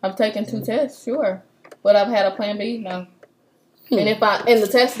positive. I've taken 2 tests, sure, but I've had a plan B. No. And the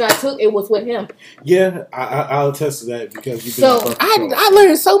test that I took, it was with him. Yeah, I'll attest to that because you've been So, on birth control. I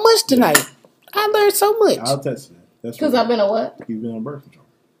learned so much tonight. I learned so much. I'll attest to that. That's Because I've been a what? You've been on birth control.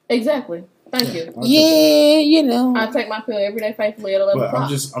 Exactly. Thank you. I'll Yeah, I take my pill every day faithfully at 11 But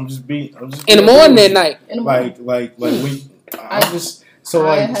o'clock. I'm just being in the morning at night. In the morning. like we. I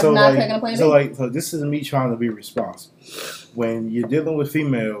have not taken a Plan B. So this is me trying to be responsible. When you're dealing with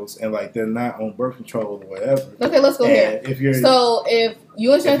females and like they're not on birth control or whatever. Okay, let's go here. If you're So, if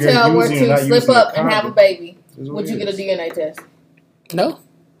you and if you're Chantel were using or not to slip using up a and have a condom, baby, is what would you it get a is. DNA test? No.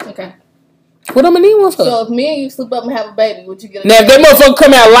 Okay. What am I need one for? So, if me and you slip up and have a baby, would you get a Now, if that motherfucker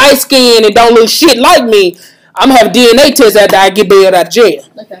come out light skinned and don't look shit like me, I'm gonna have a DNA test after I get bailed out of jail.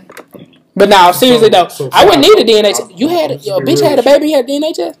 Okay. But no, seriously though, I wouldn't need a DNA test. I'm- You had I'm your just be bitch real had a with you. baby, had a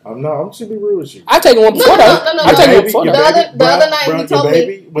DNA test. I'm just be real with you. I taken one before No, though. no, I taken one Baby, before your though. The baby, other night he told your me-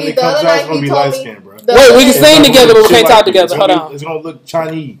 baby, when the it comes other out, night it's gonna he be told light me- skin, bro. The Wait, other we can night- sing together, but we can't talk together. It's Hold gonna on. It's gonna look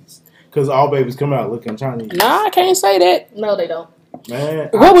Chinese because all babies come out looking Chinese. Nah, I can't say that. No, they don't. Man,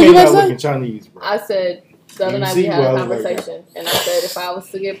 What I were you came out gonna say? looking Chinese, bro. I said the other You night see we had why I a was like conversation, and I said if I was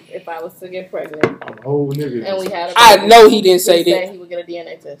to get pregnant, I'm a whole nigga. and we had a I baby, know he didn't say he said that. he would get a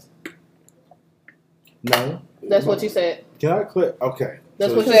DNA test. No, That's what you said. Can I clear? Okay.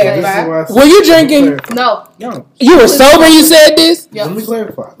 That's what you this said. is why I said- Were you drinking? Let me clarify. No. No. You were sober. You said this, Yeah. Let me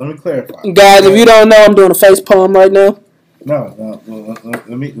clarify. guys. If you don't know, I'm doing a face palm right now. No. Let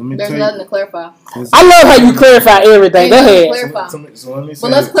me There's tell nothing you. to clarify. I love how you clarify everything. Go Ain't nothing ahead. to clarify. So let me say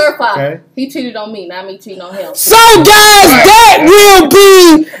But let's this, clarify. Okay. He cheated on me, not me cheating on him. So, guys, that will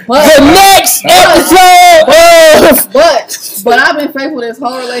be the next episode of. But I've been faithful this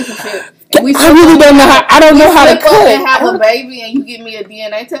whole relationship. I really don't know how. I don't know how to slip up and cut. have a baby, and you give me a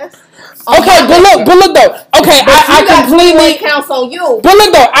DNA test. Okay, but look though. Okay, I completely. counts on you. But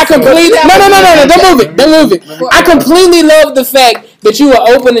look though, I completely. No. Don't move it. I completely love the fact that you are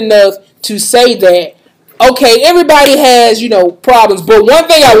open enough to say that. Okay, everybody has, problems, but one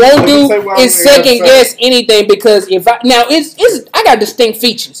thing I won't do is second guess anything because if I got distinct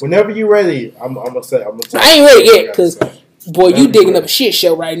features. Whenever you're ready, I'm gonna say. I ain't ready yet because, boy, you digging up a shit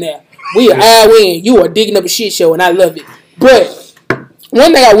show right now. We are hour in. You are digging up a shit show, and I love it. But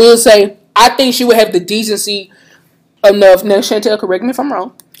one thing I will say, I think she would have the decency enough. Now, Chantel, correct me if I'm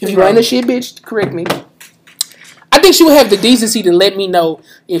wrong. If you ain't a shit bitch, correct me. I think she would have the decency to let me know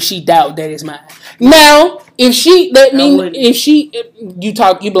if she doubt that it's mine. Now, if she let me,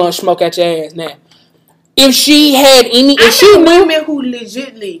 you blowing smoke at your ass now. If she had any, if she knew women who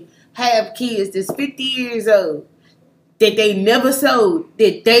legitimately have kids that's 50 years old that they never sold,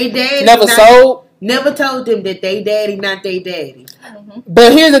 that they daddy never told them that they daddy not they daddy.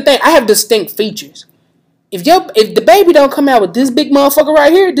 But here's the thing: I have distinct features. If the baby don't come out with this big motherfucker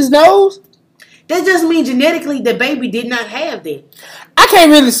right here, this nose, that just means genetically the baby did not have that. I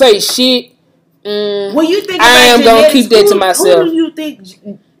can't really say shit. When you think I am genetics, gonna keep that to myself. Who do you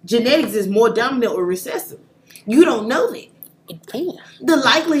think genetics is more dominant or recessive? You don't know that. The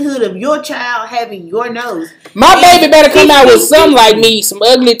likelihood of your child having your nose. My baby better come out with something like me, some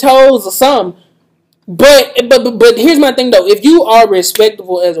ugly toes or something. But here's my thing though. If you are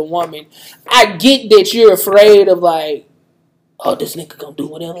respectable as a woman, I get that you're afraid of like, oh, this nigga gonna do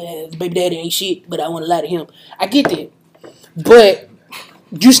whatever. His baby daddy ain't shit, but I want to lie to him. I get that, but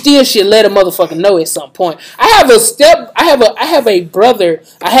you still should let a motherfucker know at some point. I have a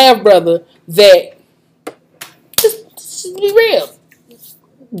brother that just be real.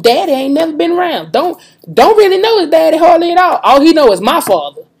 Daddy ain't never been around. Don't really know his daddy hardly at all. All he know is my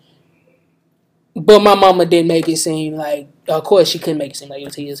father. But my mama didn't make it seem like, of course she couldn't make it seem like it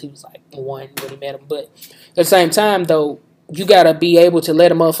was his. He was like 1 when he met him. But at the same time though, you gotta be able to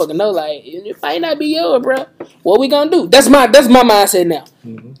let a motherfucker know like, it might not be yours, bro. What we gonna do? That's my mindset now.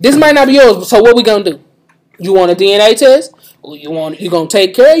 Mm-hmm. This might not be yours, so what we gonna do? You want a DNA test? Or you gonna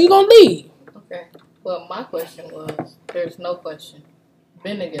take care? Or you gonna leave? Okay. Well, my question was, there's no question.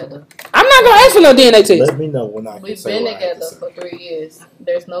 Been together. I'm not gonna ask for no DNA test. Let me know when I can. We've been together for 3 years.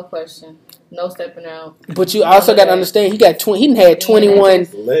 There's no question. No stepping out. But you also got to understand, he done had 21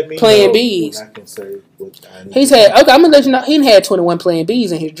 Plan Bs. I can say what I need. He's had, okay, I'm gonna let you know, he done had 21 Plan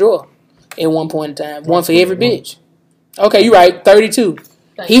Bs in his drawer at one point in time. One for every bitch. Okay, you're right, 32.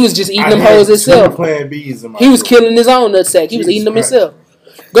 He was just eating them hoes himself. Plan Bs in my he was killing his own nutsack. He was eating them himself.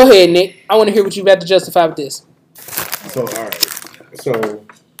 Go ahead, Nick. I want to hear what you got to justify with this. So, alright. So,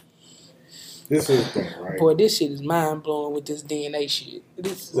 this is the thing, right? Boy, this shit is mind blowing with this DNA shit.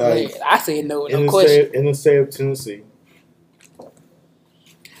 This is like, I said no question. In the state of Tennessee.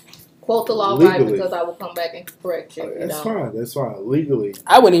 Quote the law right, because I will come back and correct you. That's fine. Legally.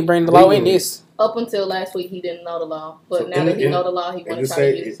 I wouldn't even bring the law in this. Up until last week, he didn't know the law. But now that he know the law, he want to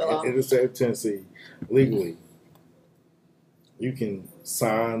try to use the law. In the state of Tennessee, legally, you can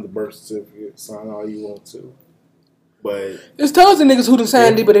sign the birth certificate, sign all you want to. But there's tons of niggas who done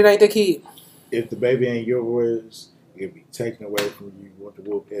signed it, but it ain't their kid. If the baby ain't yours, it can be taken away from you with the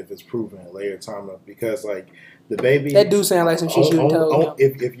whoop if it's proven at later time up. Because like the baby, that do sound like some shit you told.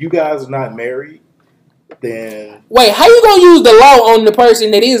 If you guys are not married, then wait, how you gonna use the law on the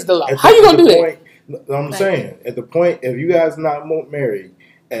person that is the law? How you gonna do that? I'm saying at the point if you guys are not married,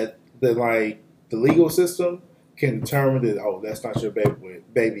 at the legal system can determine that that's not your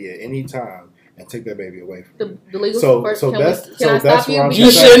baby at any time. And take that baby away from you. The legal system. Can I stop you?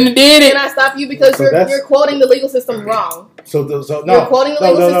 You shouldn't have did it. Can I stop you because you're quoting the legal system wrong? No, you're quoting the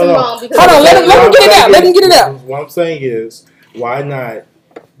legal system wrong. Because hold on, let him get it out. Let him get it out. What I'm saying is, why not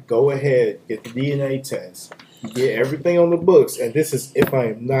go ahead, get the DNA test, get everything on the books, and this is if I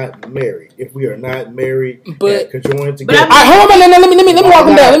am not married. If we are not married, but conjoined together. Hold on, let me walk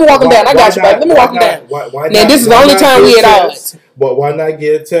him down. Let me walk him down. I got you, baby. Let me walk him down. Why now this is the only time we at odds. But why not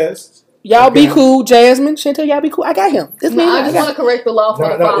get a test? Y'all be cool, Jasmine. Chantel, y'all be cool. I got him. This I just want to correct the law for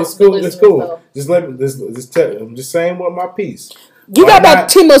the problem. It's cool. It's cool. Just let me. Just tell. I'm just saying what my piece. You got about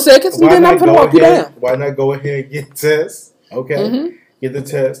 10 more seconds, and then I'm gonna walk you down. Why not go ahead and get the test? Okay. Mm-hmm. Get the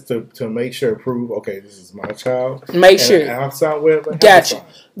test to make sure, prove. Okay, this is my child. Make sure. And I'm sorry, whatever. Gotcha.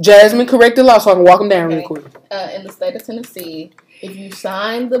 Jasmine, correct the law so I can walk him down real quick. In the state of Tennessee, if you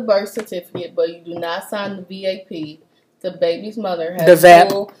sign the birth certificate but you do not sign the VAP, the baby's mother has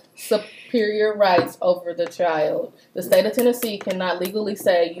full superior rights over the child. The state of Tennessee cannot legally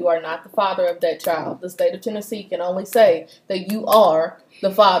say you are not the father of that child. The state of Tennessee can only say that you are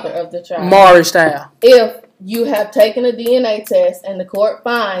the father of the child. Maury style. If you have taken a DNA test and the court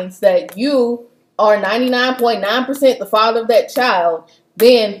finds that you are 99.9% the father of that child,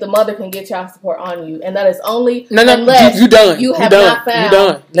 then the mother can get child support on you, and that is only unless you done. You have not found. You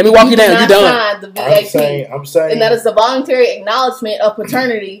done. Let me walk you down. You done. The VAP. I'm saying, and that is a voluntary acknowledgement of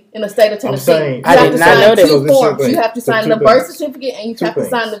paternity in the state of Tennessee. I did not know that. Two forms. You have to sign the birth certificate and you have to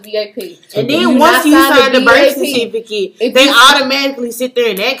sign the VAP. And then once you sign the birth certificate, they automatically sit there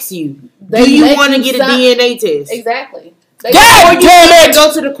and ask you, "Do you want to get a DNA test?" Exactly. God damn it!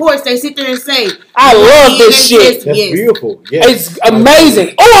 Go to the courts. They sit there and say, "I love this shit." That's beautiful. Yes. It's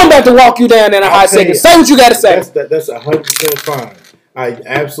amazing. Oh, I'm about to walk you down in a hot second. Say what you got to say. That's 100% fine. I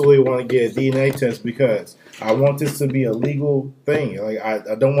absolutely want to get a DNA test because I want this to be a legal thing. Like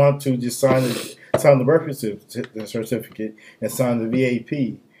I don't want to just sign the birth certificate and sign the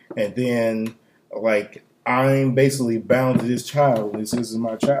VAP, and then like I'm basically bound to this child. This is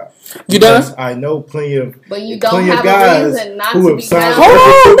my child. You done? I know plenty of but you don't have a reason not to be bound. Hold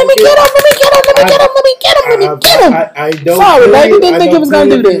on, let me get him. I don't. Sorry, baby, didn't think it was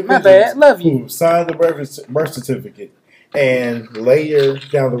gonna do that. My bad. Love you. Who signed the birth certificate. And later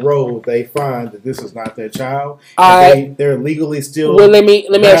down the road, they find that this is not their child. They're legally still. Well, let me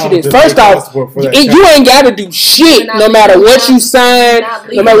ask you this. First off, you ain't got to do shit no matter what you sign.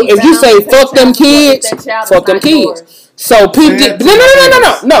 No matter if you say fuck them kids, fuck them kids. So peep.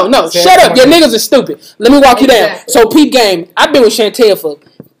 No. Shut up. Your niggas are stupid. Let me walk you down. So peep game. I've been with Chantel for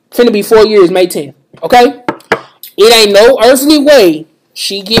finna be 4 years, May 10th. Okay. It ain't no earthly way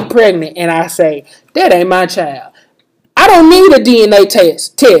she get pregnant, and I say that ain't my child. I don't need a DNA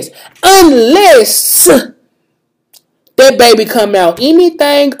test unless that baby come out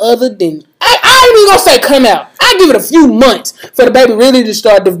anything other than I ain't even gonna say come out. I give it a few months for the baby really to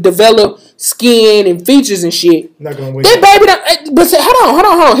start to develop skin and features and shit. Not gonna wait. That baby don't. But hold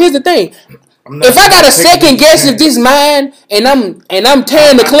on. Here's the thing. If I got a second guess if this mine and I'm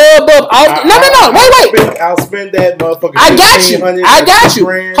tearing the club up, no. Wait. I'll spend that motherfucker. I got you.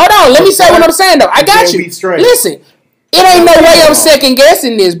 Hold on. Let me say what I'm saying though. I got you. Listen. It ain't no way I'm second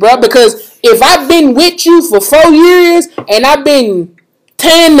guessing this, bro. Because if I've been with you for 4 years and I've been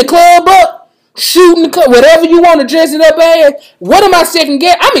tearing the club up, shooting the club, whatever you want to dress it up as, what am I second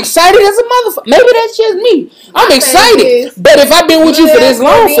guessing? I'm excited as a motherfucker. Maybe that's just me. I'm excited. But if I've been with you for this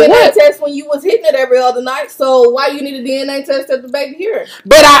long, for what? DNA test when you was hitting it every other night. So why you need a DNA test at the baby here?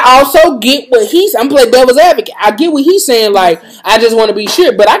 But I also get what I'm playing devil's advocate. I get what he's saying. Like I just want to be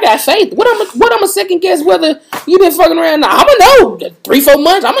sure, but I got faith. What I'm a second guess whether you been fucking around now? I'ma know 3-4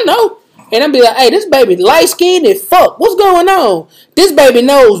 months. I'ma know. And I'm be like, hey, this baby light skinned and fuck. What's going on? This baby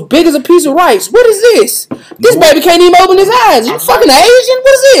nose big as a piece of rice. What is this? This baby can't even open his eyes. You fucking Asian?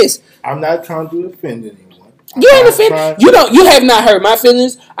 What is this? I'm not trying to offend anyone. You ain't offended. You have not hurt my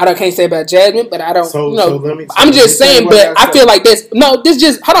feelings. can't say about Jasmine, but I don't. I'm just saying, but I feel like this. No, this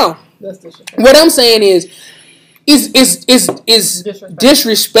just hold on. What I'm saying is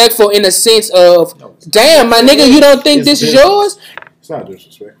disrespectful in the sense of, damn, my nigga, you don't think this is yours? It's not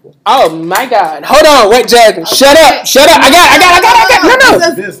disrespectful. Oh my God! Hold on, wait, Jasmine. Shut up! I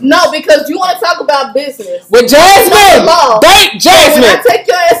got. No, because you want to talk about business with Jasmine. Wait, Jasmine. When I take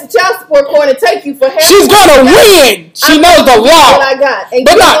your ass to child support court and take you for hair, she's gonna win. She knows the law. I got.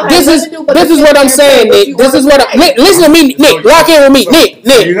 But no, this is what I'm saying, Nick. This is what Nick. Listen to me, Nick. Lock in with me, Nick.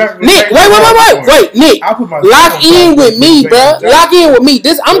 Wait. Nick, lock in with me, bro. Lock in with me.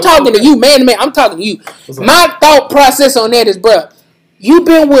 I'm talking to you, man to man. I'm talking to you. My thought process on that is, bro. You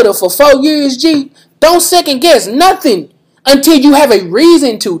been with her for 4 years, G. Don't second guess nothing until you have a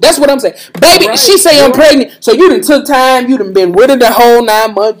reason to. That's what I'm saying. Baby, right, she say I'm pregnant, so you done took time. You done been with her the whole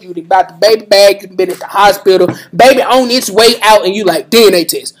 9 months. You done got the baby bag. You done been at the hospital. Baby on its way out, and you like, DNA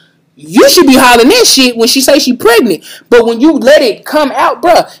test. You should be hollering that shit when she say she pregnant. But when you let it come out,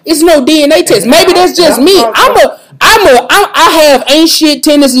 bruh, it's no DNA test. Maybe that's just me. I have ain't shit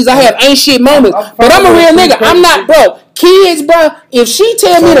tendencies. I have ain't shit moments. But I'm a real nigga. I'm not, bro. Kids, bro. If she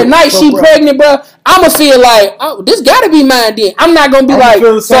tell me tonight she pregnant, bro, I'ma feel like, oh, this gotta be mine then. I'm not gonna be like,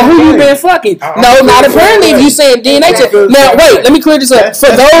 so who you been fucking? No, not apparently if you saying DNA test. Now, wait, let me clear this up.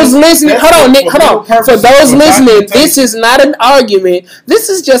 For those listening, hold on, Nick, hold on. For those listening, this is not an argument. This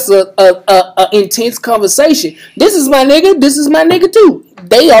is just a intense conversation. This is my nigga. This is my nigga too.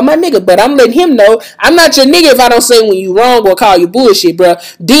 They are my nigga, but I'm letting him know I'm not your nigga if I don't say when you wrong or call you bullshit, bro.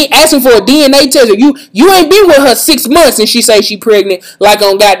 Asking for a DNA test, or you ain't been with her 6 months and she say she pregnant like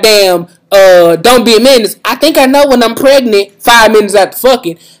on goddamn Don't Be a Menace. I think I know when I'm pregnant 5 minutes after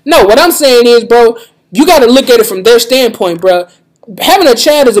fucking. No, what I'm saying is, bro, you got to look at it from their standpoint, bro. Having a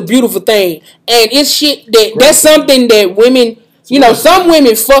child is a beautiful thing, and it's shit that's something that women, some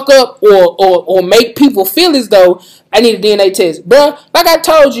women fuck up or make people feel as though I need a DNA test. Bro, like I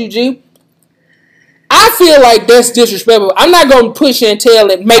told you, G, I feel like that's disrespectful. I'm not going to push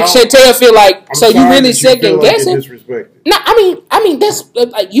Chantel and make Chantel feel like, so you really second guessing? No, I mean, that's,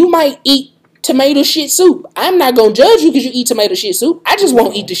 like, you might eat tomato shit soup. I'm not going to judge you because you eat tomato shit soup. I just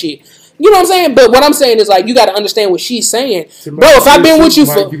won't eat the shit. You know what I'm saying? But what I'm saying is, like, you got to understand what she's saying. Bro, if I've been with you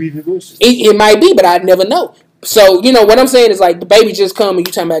for, it might be, but I'd never know. So, what I'm saying is, like, the baby just come and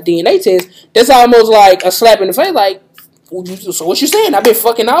you talking about DNA test. That's almost like a slap in the face. Like, So what you saying? I've been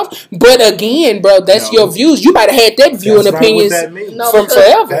fucking off, but again, bro, that's your views. You might have had that view and opinions from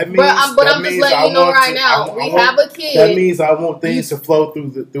forever. That means, but I'm just letting you know right now. We have a kid. That means I want things to flow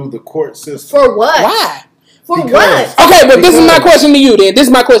through the court system. For what? Why? For what? Okay, but this is my question to you. Then this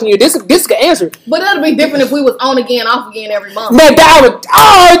is my question to you. This can answer. But it'll be different if we was on again, off again every month. Now,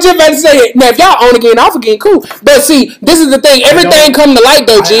 I was just about to say it. Now, if y'all on again, off again, cool. But see, this is the thing. Everything come to light,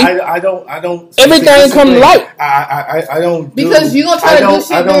 though, G. I don't. Everything come to light. I don't. Because you gonna try to do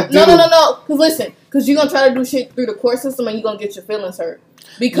shit. No. Because listen, because you gonna try to do shit through the court system and you gonna get your feelings hurt.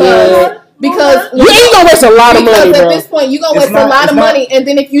 Because you ain't gonna waste a lot of money, bro. At this point, you gonna waste a lot of money, and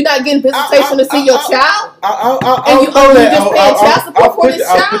then if you're not getting visitation to see your child, and you just paying child support for this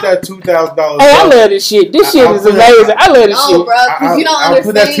child, I'll put that $2,000. Hey, I love this shit. This shit is amazing. I love this shit. No, bro, because you don't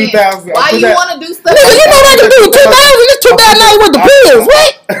understand why you want to do stuff. Nigga, you know what I can do with $2,000? It's $2,000 worth of bills.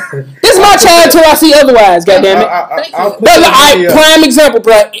 What? This is my child till I see otherwise. Goddamn it. But prime example,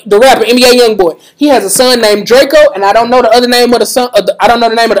 bro. The rapper NBA YoungBoy. He has a son named Draco, and I don't know the other name of the son. I don't know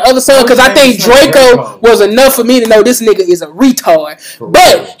the name of the other son because I think Draco was enough for me to know this nigga is a retard.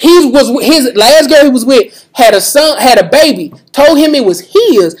 But his last girl he was with had a son, had a baby. Told him it was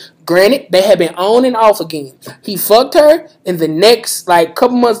his. Granted, they had been on and off again. He fucked her, and the next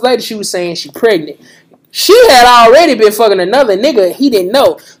couple months later, she was saying she pregnant. She had already been fucking another nigga. He didn't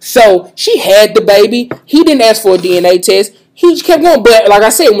know, so she had the baby. He didn't ask for a DNA test. He just kept going. But like I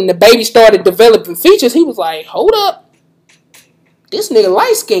said, when the baby started developing features, he was like, "Hold up, this nigga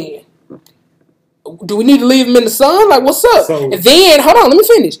light skinned. Do we need to leave him in the sun? Like, what's up?" And then, hold on, let me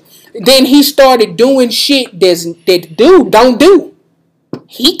finish. Then he started doing shit that dude don't do.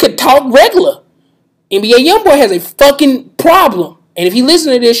 He could talk regular. NBA YoungBoy has a fucking problem. And if you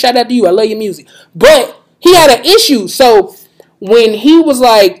listen to this, shout out to you. I love your music. But he had an issue. So when he was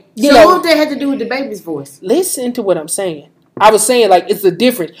like, what that had to do with the baby's voice? Listen to what I'm saying. I was saying, it's the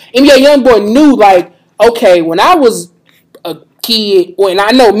difference. NBA YoungBoy knew, okay, when I was a kid, and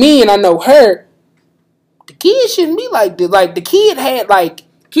I know me and I know her, the kid shouldn't be like this. Like, the kid had,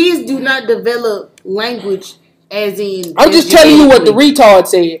 kids do not develop language as in... I'm just telling you what the retard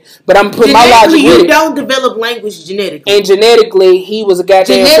said, but I'm putting my logic with it. You don't develop language genetically. And genetically, he was a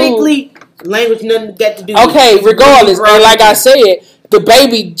goddamn Genetically, language nothing got to do with it. Okay, regardless, and like I said, the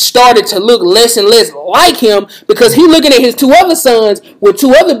baby started to look less and less like him because he looking at his two other sons with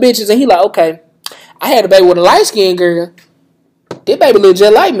two other bitches, and he like, okay, I had a baby with a light-skinned girl. This baby look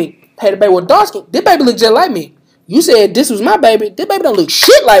just like me. Had a baby with dark skin. This baby look just like me. You said this was my baby. This baby don't look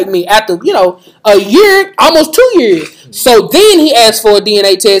shit like me after, a year, almost 2 years. So then he asked for a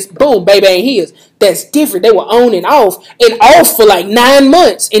DNA test. Boom, baby ain't his. That's different. They were on and off for 9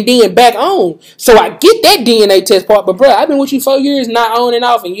 months and then back on. So I get that DNA test part. But, bro, I've been with you 4 years, not on and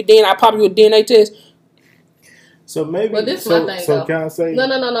off, and I pop you a DNA test. So maybe. But this is my thing, though. Can I say?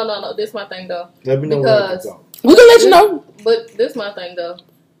 No. This is my thing, though. Let me know because we can let you know. But this is my thing, though.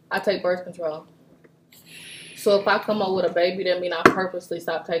 I take birth control. So if I come up with a baby, that means I purposely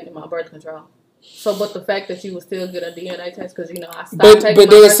stopped taking my birth control. So, but the fact that you would still get a DNA test because, I stopped taking my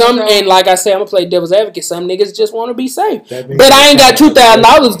birth control. And like I said, I'm going to play devil's advocate. Some niggas just want to be safe. But I ain't got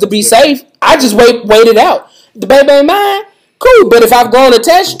 $2,000 to be safe. I just wait it out. The baby ain't mine. Cool. But if I've grown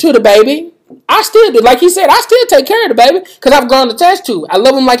attached to the baby, I still do. Like he said, I still take care of the baby because I've grown attached to it. I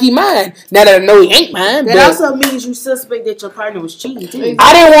love him like he mine. Now that I know he ain't mine. That also means you suspect that your partner was cheating too.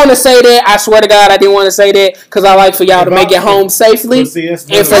 I didn't want to say that. I swear to God, I didn't want to say that because I like for y'all to make it home safely. And for him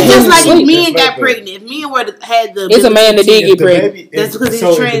just if men got pregnant. If men would have had the... It's a man that did get pregnant. That's because he's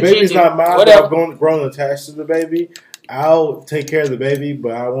transgender. If the baby's not mine, I've grown attached to the baby. I'll take care of the baby,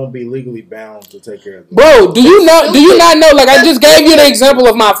 but I won't be legally bound to take care of the baby. Bro, do you not know? I just gave you the example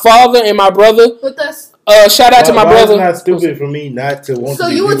of my father and my brother. But that's shout out to my brother. It's not stupid for me not to want. So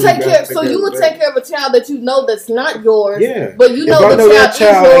you would take care. So you would take care of a child that you know that's not yours. Yeah, but you know the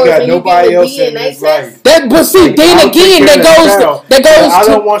child is yours, and you get the DNA test. But see, then again, that goes. I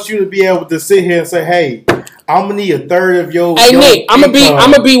don't want you to be able to sit here and say, "Hey, I'm gonna need a third of your." Hey Nick, I'm gonna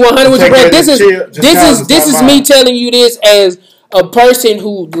be 100 with you, bro. This is me telling you this as a person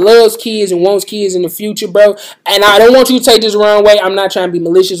who loves kids and wants kids in the future, bro. And I don't want you to take this the wrong way. I'm not trying to be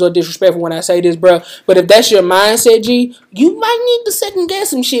malicious or disrespectful when I say this, bro. But if that's your mindset, G, you might need to second guess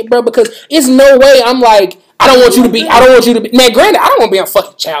some shit, bro. Because it's no way I'm like, I don't want you to be. Now, granted, I don't want to be on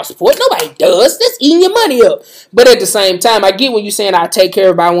fucking child support. Nobody does. That's eating your money up. But at the same time, I get what you're saying. I take care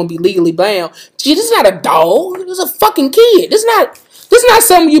of it, but I won't be legally bound. Gee, this is not a dog. This is a fucking kid. This is not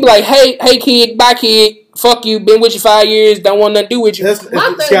something you be like, hey kid, bye kid. Fuck you, been with you 5 years, don't want nothing to do with you. But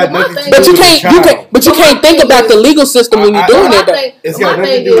you can't think about the legal system when you're doing it though. It's got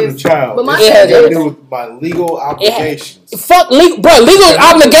nothing to do with the child. It has to do with my legal obligations. Fuck legal, bro. Legal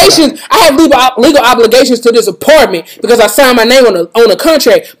obligations. I have legal obligations to this apartment because I signed my name on a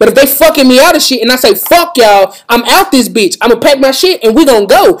contract. But if they fucking me out of shit and I say fuck y'all, I'm out this bitch. I'm gonna pack my shit and we gonna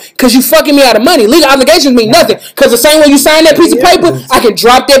go because you fucking me out of money. Legal obligations mean nothing because the same way you sign that piece of paper, I can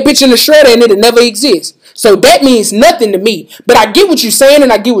drop that bitch in the shredder and it'll never exist. So that means nothing to me. But I get what you're saying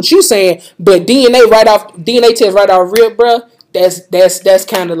and I get what you're saying. But DNA test right off rip, bro. That's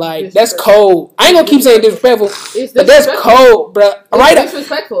kind of like that's cold. I ain't gonna keep saying disrespectful, but that's cold, bro. Right?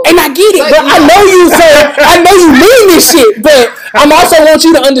 Disrespectful. And I get it, but I know you mean this shit. But I also want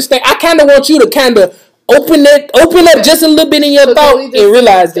you to understand. I kind of want you to kind of open up just a little bit in your thought and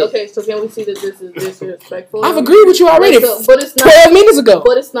realize that. Okay, so can we see that this is disrespectful? I've agreed with you already. But it's not 12 minutes ago.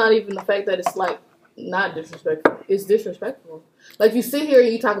 But it's not even the fact that it's like not disrespectful. It's disrespectful. Like, you sit here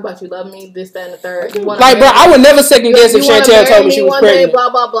and you talk about you love me, this, that, and the third. Like, bro, I would never second guess if Chantel told me she was pregnant. Day,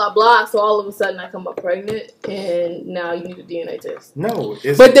 blah, blah, blah, blah. So all of a sudden I come up pregnant and now you need a DNA test. No.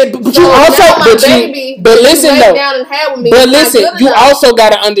 But you also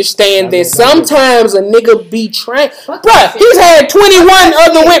got to understand that sometimes a nigga be trained. Bruh, he's had 21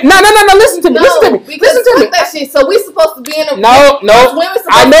 other women. No, listen to me. Listen to me. That shit. So we supposed to be in a No.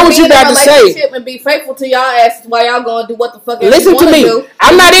 I know what you got to say. And be faithful to y'all asses while y'all going to do what the fuck. Listen to me.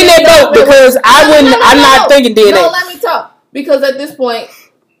 I'm not in that boat because I'm not thinking DNA. No, let me talk. Because at this point,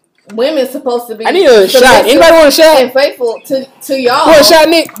 women's supposed to be. I need a shot. Anybody want a shot? And faithful to y'all. Want a shot,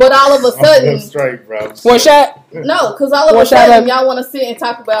 Nick? But all of a sudden, straight, bro. One shot? No, because all of a sudden y'all want to sit and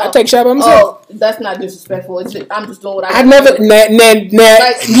talk about. I take a shot by myself. Oh, that's not disrespectful. I'm just doing what I. I never.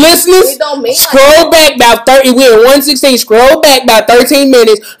 Listeners, scroll back about 30. We're at 116. Scroll back about 13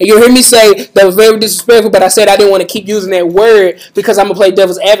 minutes, and you'll hear me say that was very disrespectful. But I said I didn't want to keep using that word because I'm gonna play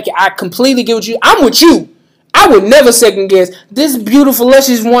devil's advocate. I completely get with you. I'm with you. I would never second guess this beautiful,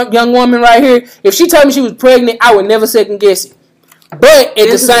 luscious young woman right here. If she told me she was pregnant, I would never second guess it. But at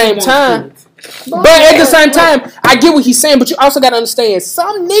the same time, I get what he's saying. But you also gotta understand,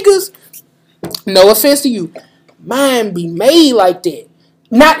 some niggas, no offense to you, mine be made like that.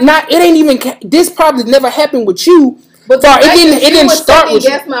 Not. It ain't even. This probably never happened with you. But it didn't start with you.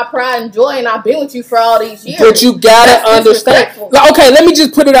 That's my pride and joy, and I've been with you for all these years. But you gotta understand. Okay, let me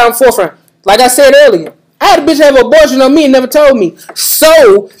just put it out in forefront. Like I said earlier, I had a bitch have an abortion on me and never told me.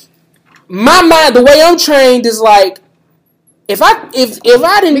 So my mind, the way I'm trained is like, if I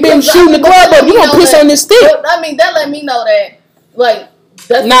didn't been shooting the club up, you gonna piss on this stick. I mean, that let me know that, like,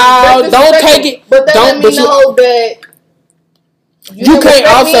 don't take it. But that let me know that you can't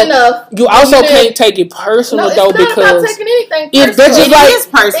can't take it personal though, because not taking anything personal.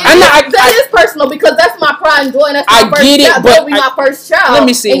 That is personal because that's my pride and joy. And that's my first child. That'll be my first child. Let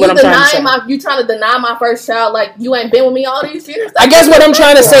me see what I'm trying to say. You trying to deny my first child? Like, you ain't been with me all these years. I guess what I'm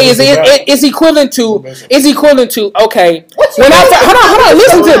trying to say is it's equivalent to okay. When hold on,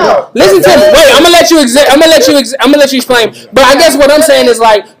 listen to me. Wait, I'm gonna let you explain. But I guess what I'm saying is,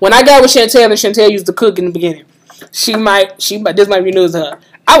 like, when I got with Chantel and Chantel used to cook in the beginning. This might be news to her.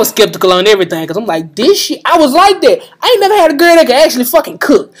 I was skeptical on everything because I'm like, this shit. I was like that. I ain't never had a girl that can actually fucking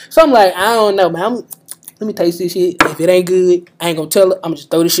cook. So I'm like, I don't know, man. Let me taste this shit. If it ain't good, I ain't gonna tell her. I'm gonna just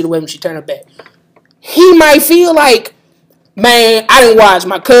throw this shit away when she turn her back. He might feel like, man, I didn't watch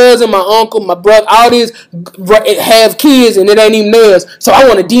my cousin, my uncle, my brother, all these have kids and it ain't even theirs. So I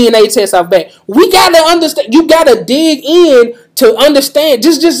want a DNA test off back. We gotta understand. You gotta dig in to understand.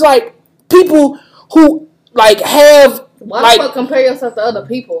 Just like people who. Like have why the fuck compare yourself to other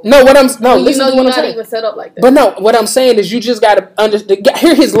people? No, what I'm listen to what I'm saying. Even set up like that. But no, what I'm saying is you just gotta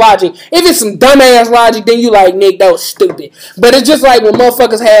hear his logic. If it's some dumbass logic, then you like, Nick, that was stupid. But it's just like when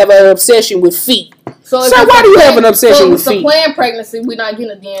motherfuckers have an obsession with feet. So why do you have an obsession with feet? So planned pregnancy, we're not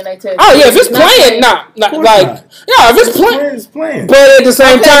getting a DNA test. Oh yeah, if it's planned, if it's planned, it's planned. But at the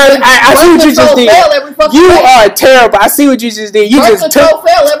same time, I see what you just did. You are terrible. I see what you just did. You just took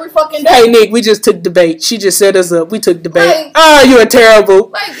fail every fucking day. Hey Nick, we just took debate. She just set us up. We took debate. You are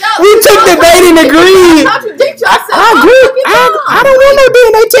terrible. We took debate and agreed. I agree. I don't want no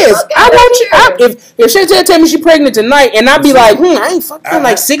DNA test. I want you. If Chantel tell me she pregnant tonight, and I be like, I ain't fucking for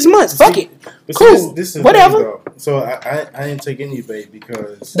like 6 months. Fuck it. Cool. This is whatever. So I didn't take any debate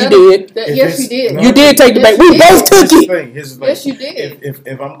because you did. Yes, you did. You did take debate. We both took it. Yes, you did.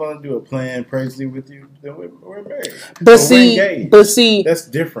 If I'm gonna do a planned pregnancy with you, then we're married. But see, that's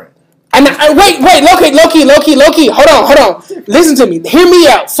different. And wait, low key. Hold on. Listen to me. Hear me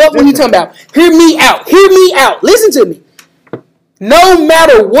out. Fuck what you talking about. Hear me out. Listen to me. No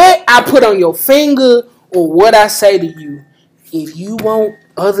matter what I put on your finger or what I say to you, if you want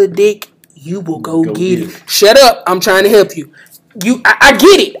other dick, you will go get it. Shut up. I'm trying to help you. I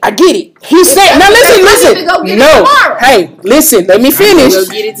get it. I get it. He said, now listen. No. Hey, listen, let me finish.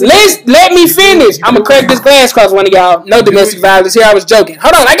 Let me finish. I'm going to crack this glass across one of y'all. No domestic violence here. I was joking.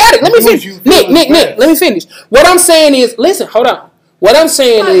 Hold on. I got it. Let me finish. Nick, let me finish. What I'm saying is, listen, hold on. What I'm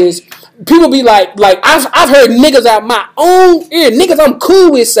saying is, people be like I've heard niggas out my own ear. Niggas I'm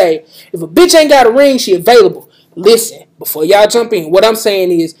cool with say, if a bitch ain't got a ring, she available. Listen, before y'all jump in, what I'm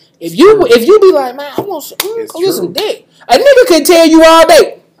saying is, if you be like, man, I want some dick. A nigga can tell you all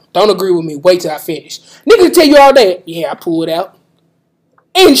day. Don't agree with me. Wait till I finish. Nigga can tell you all day. Yeah, I pulled out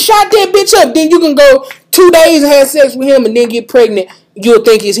and shot that bitch up. Then you can go 2 days and have sex with him and then get pregnant. You'll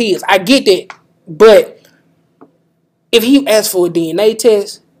think it's his. I get that, but if he asks for a DNA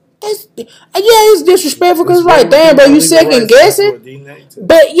test, it's disrespectful because right, damn, bro, you second guessing.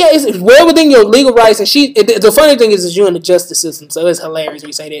 But yeah, it's well within your legal rights. And the funny thing is you're in the justice system, so it's hilarious when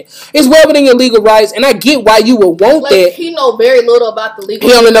you say that. It's well within your legal rights, and I get why you would want that. He know very little about the legal.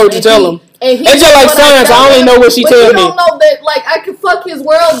 He only know what to tell him. It's just like science. I only know what she tell me. You don't know that, like, I can fuck his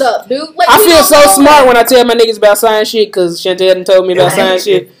world up, dude. Like, I feel so smart when I tell my niggas about science shit because Chantel done told me about science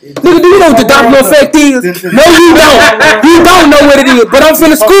shit. Nigga, do you know what the Doppler effect is? No, you don't. You don't know what it is. But I'm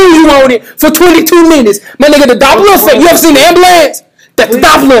finna school you on it for 22 minutes. My nigga, the Doppler effect. You ever seen the ambulance? That's the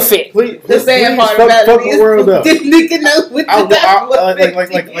Doppler effect. The sad part about it is, world up. This nigga knows what the Doppler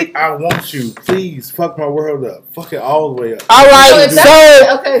effect is. Like, I want you. Please, fuck my world up. Fuck it all the way up. All right,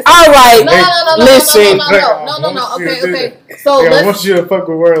 all right. No. Listen. No. Okay. So I want you to fuck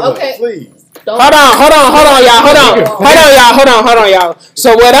the world up. Please. Hold on, y'all.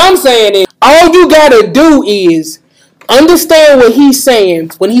 So what I'm saying is, all you gotta do is understand what he's saying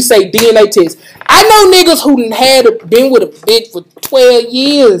when he say DNA test. I know niggas who been with a bitch for 12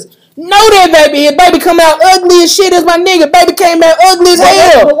 years. Know that baby. His baby come out ugly as shit as my nigga. Baby came out ugly as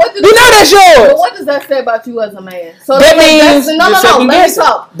hell. You know that's yours. But what does that say about you as a man? So that means no. Let me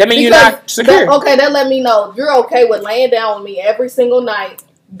talk. That means you're not secure. That let me know you're okay with laying down with me every single night,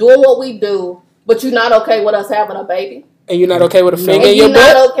 doing what we do, but you're not okay with us having a baby. And you're not okay with a finger in your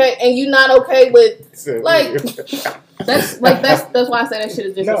butt? And you're not okay with, like, that's why I say that shit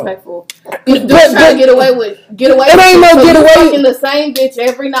is disrespectful. No. Just trying to get away. It ain't no get away. Fucking the same bitch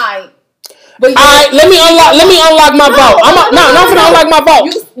every night. All right, let me unlock my vault. I'm gonna unlock my vault.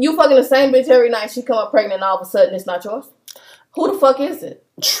 You fucking the same bitch every night. She come up pregnant and all of a sudden it's not yours. Who the fuck is it?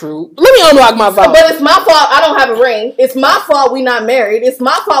 True. Let me unlock my vault. But it's my fault I don't have a ring. It's my fault we not married. It's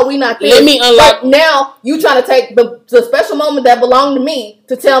my fault we not this. Let me unlock. But now you trying to take the special moment that belonged to me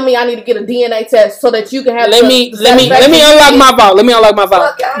to tell me I need to get a DNA test so that you can have. Let me unlock my vault. Let me unlock my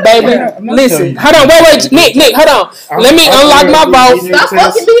vault, baby. Listen, hold on. Wait, Nick, hold on. Let me unlock my vault. Stop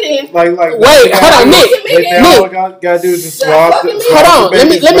fucking me then. Wait, hold on, Nick. All I gotta do is just swap. Hold on. Let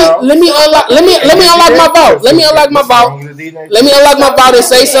me unlock my vault. Let me unlock my vault. Let me unlock my vault and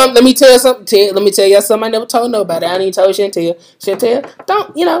say something. Let me tell you something. Let me tell you something I never told nobody. I ain't told Chantel. Chantel,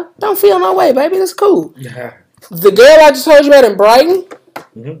 don't feel no way, baby. That's cool. Yeah. The girl I just told you about in Brighton,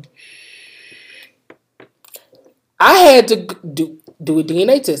 I had to do a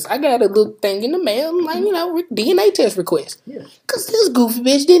DNA test. I got a little thing in the mail, like, DNA test request. Yeah. Because this goofy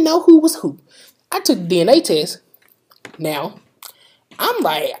bitch didn't know who was who. I took a DNA test. Now, I'm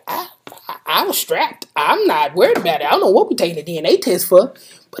like, I was strapped. I'm not worried about it. I don't know what we taking a DNA test for,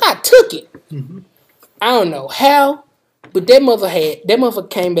 but I took it. Mm-hmm. I don't know how, but that mother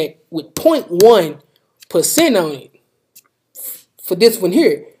came back with 0.1% on it for this one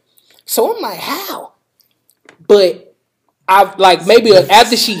here. So I'm like, how? But I maybe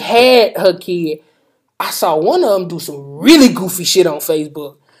after she had her kid, I saw one of them do some really goofy shit on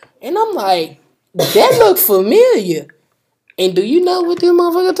Facebook, and I'm like, that looked familiar. And do you know what this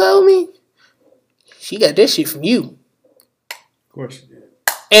motherfucker told me? She got that shit from you. Of course she did.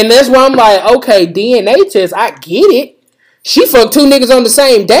 And that's why I'm like, okay, DNA test, I get it. She fucked 2 niggas on the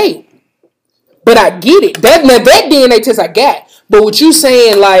same day. But I get it. That DNA test I got. But what you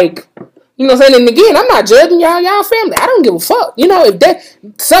saying, like, you know what I'm saying? And again, I'm not judging y'all family. I don't give a fuck. You know, you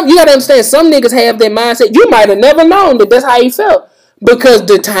gotta understand, some niggas have that mindset. You might have never known that that's how he felt. Because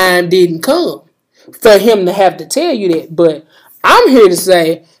the time didn't come for him to have to tell you that. But I'm here to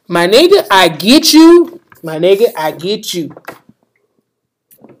say, my nigga, I get you. My nigga, I get you.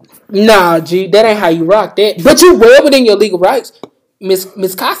 Nah, G, that ain't how you rock that. But you well within your legal rights.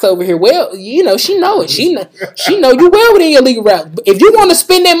 Miss Casa over here, well, she know it. She know you well within your legal rights. If you want to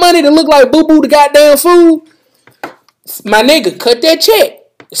spend that money to look like Boo Boo the goddamn fool, my nigga, cut that check.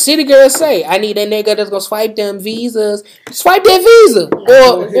 City girls say, I need that nigga that's gonna swipe them visas. Swipe that visa.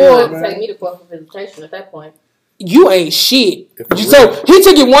 Or take me to court for visitation at that point. you ain't shit. So he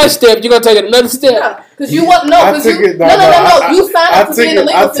took it one step, you're gonna take it another step. Yeah, because you want no. You signed up to be in the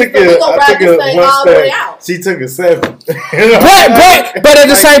legal system. We gonna ride this thing all the way out. She took a 7. but at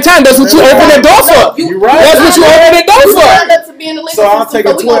the same time, that's what you open the door for. You're right. That's what you open the door for. Signed up to be in the legal so I'll system.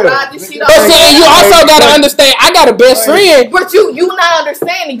 take a 12. But see, you also gotta understand. I got a best friend. But you not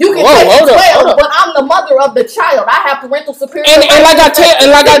understanding. You can take 12, but I'm the mother of the child. I have parental superior. And like I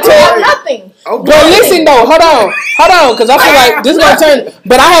tell, nothing. But listen though, hold on, because I feel like this is gonna turn.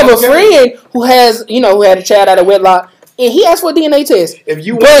 But I have a friend who has, who had a child out of wedlock, and he asked for a DNA test. If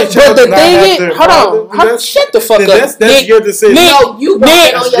you but the thing is, hold on, shut the fuck up. That's Nick, your decision. Nick, hold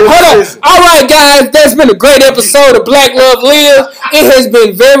on. All right, guys, that's been a great episode of Black Love Lives. It has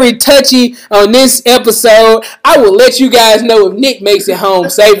been very touchy on this episode. I will let you guys know if Nick makes it home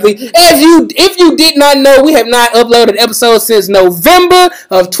safely. If you did not know, we have not uploaded episodes since November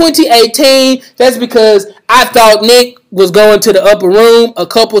of 2018. That's because I thought Nick was going to the upper room a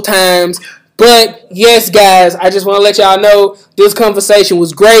couple times. But yes, guys, I just want to let y'all know this conversation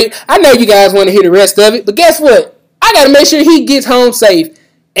was great. I know you guys want to hear the rest of it, but guess what? I got to make sure he gets home safe.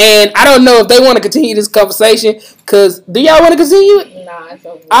 And I don't know if they want to continue this conversation, because do y'all want to continue it? Nah, it's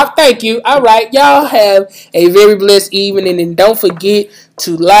over. Thank you. All right. Y'all have a very blessed evening, and don't forget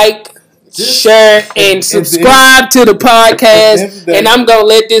to like, share, and subscribe to the podcast. And I'm going to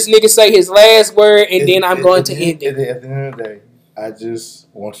let this nigga say his last word, and then I'm going to end it. At the end of the day, I just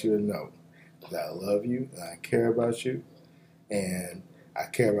want you to know that I love you, and I care about you, and I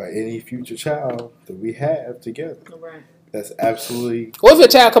care about any future child that we have together. Right. That's absolutely. What if your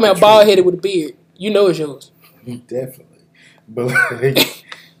child come out bald headed with a beard? You know it's yours. Definitely, but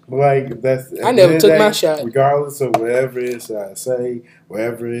that's. I never took my shot. Regardless of whatever it is that I say,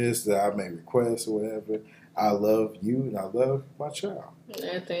 whatever it is that I may request, or whatever, I love you and I love my child.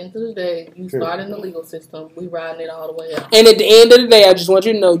 At the end of the day, you start in the legal system. We riding it all the way out. And at the end of the day, I just want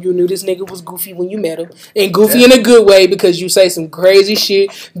you to know you knew this nigga was goofy when you met him. And goofy in a good way, because you say some crazy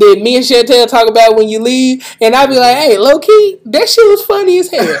shit that me and Chantel talk about when you leave. And I be like, hey, low-key, that shit was funny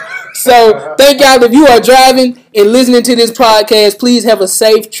as hell. So thank y'all. If you are driving and listening to this podcast, please have a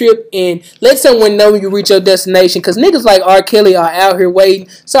safe trip and let someone know when you reach your destination. Because niggas like R. Kelly are out here waiting.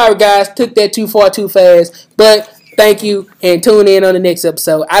 Sorry, guys. Took that too far too fast. But thank you, and tune in on the next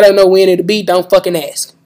episode. I don't know when it'll be. Don't fucking ask.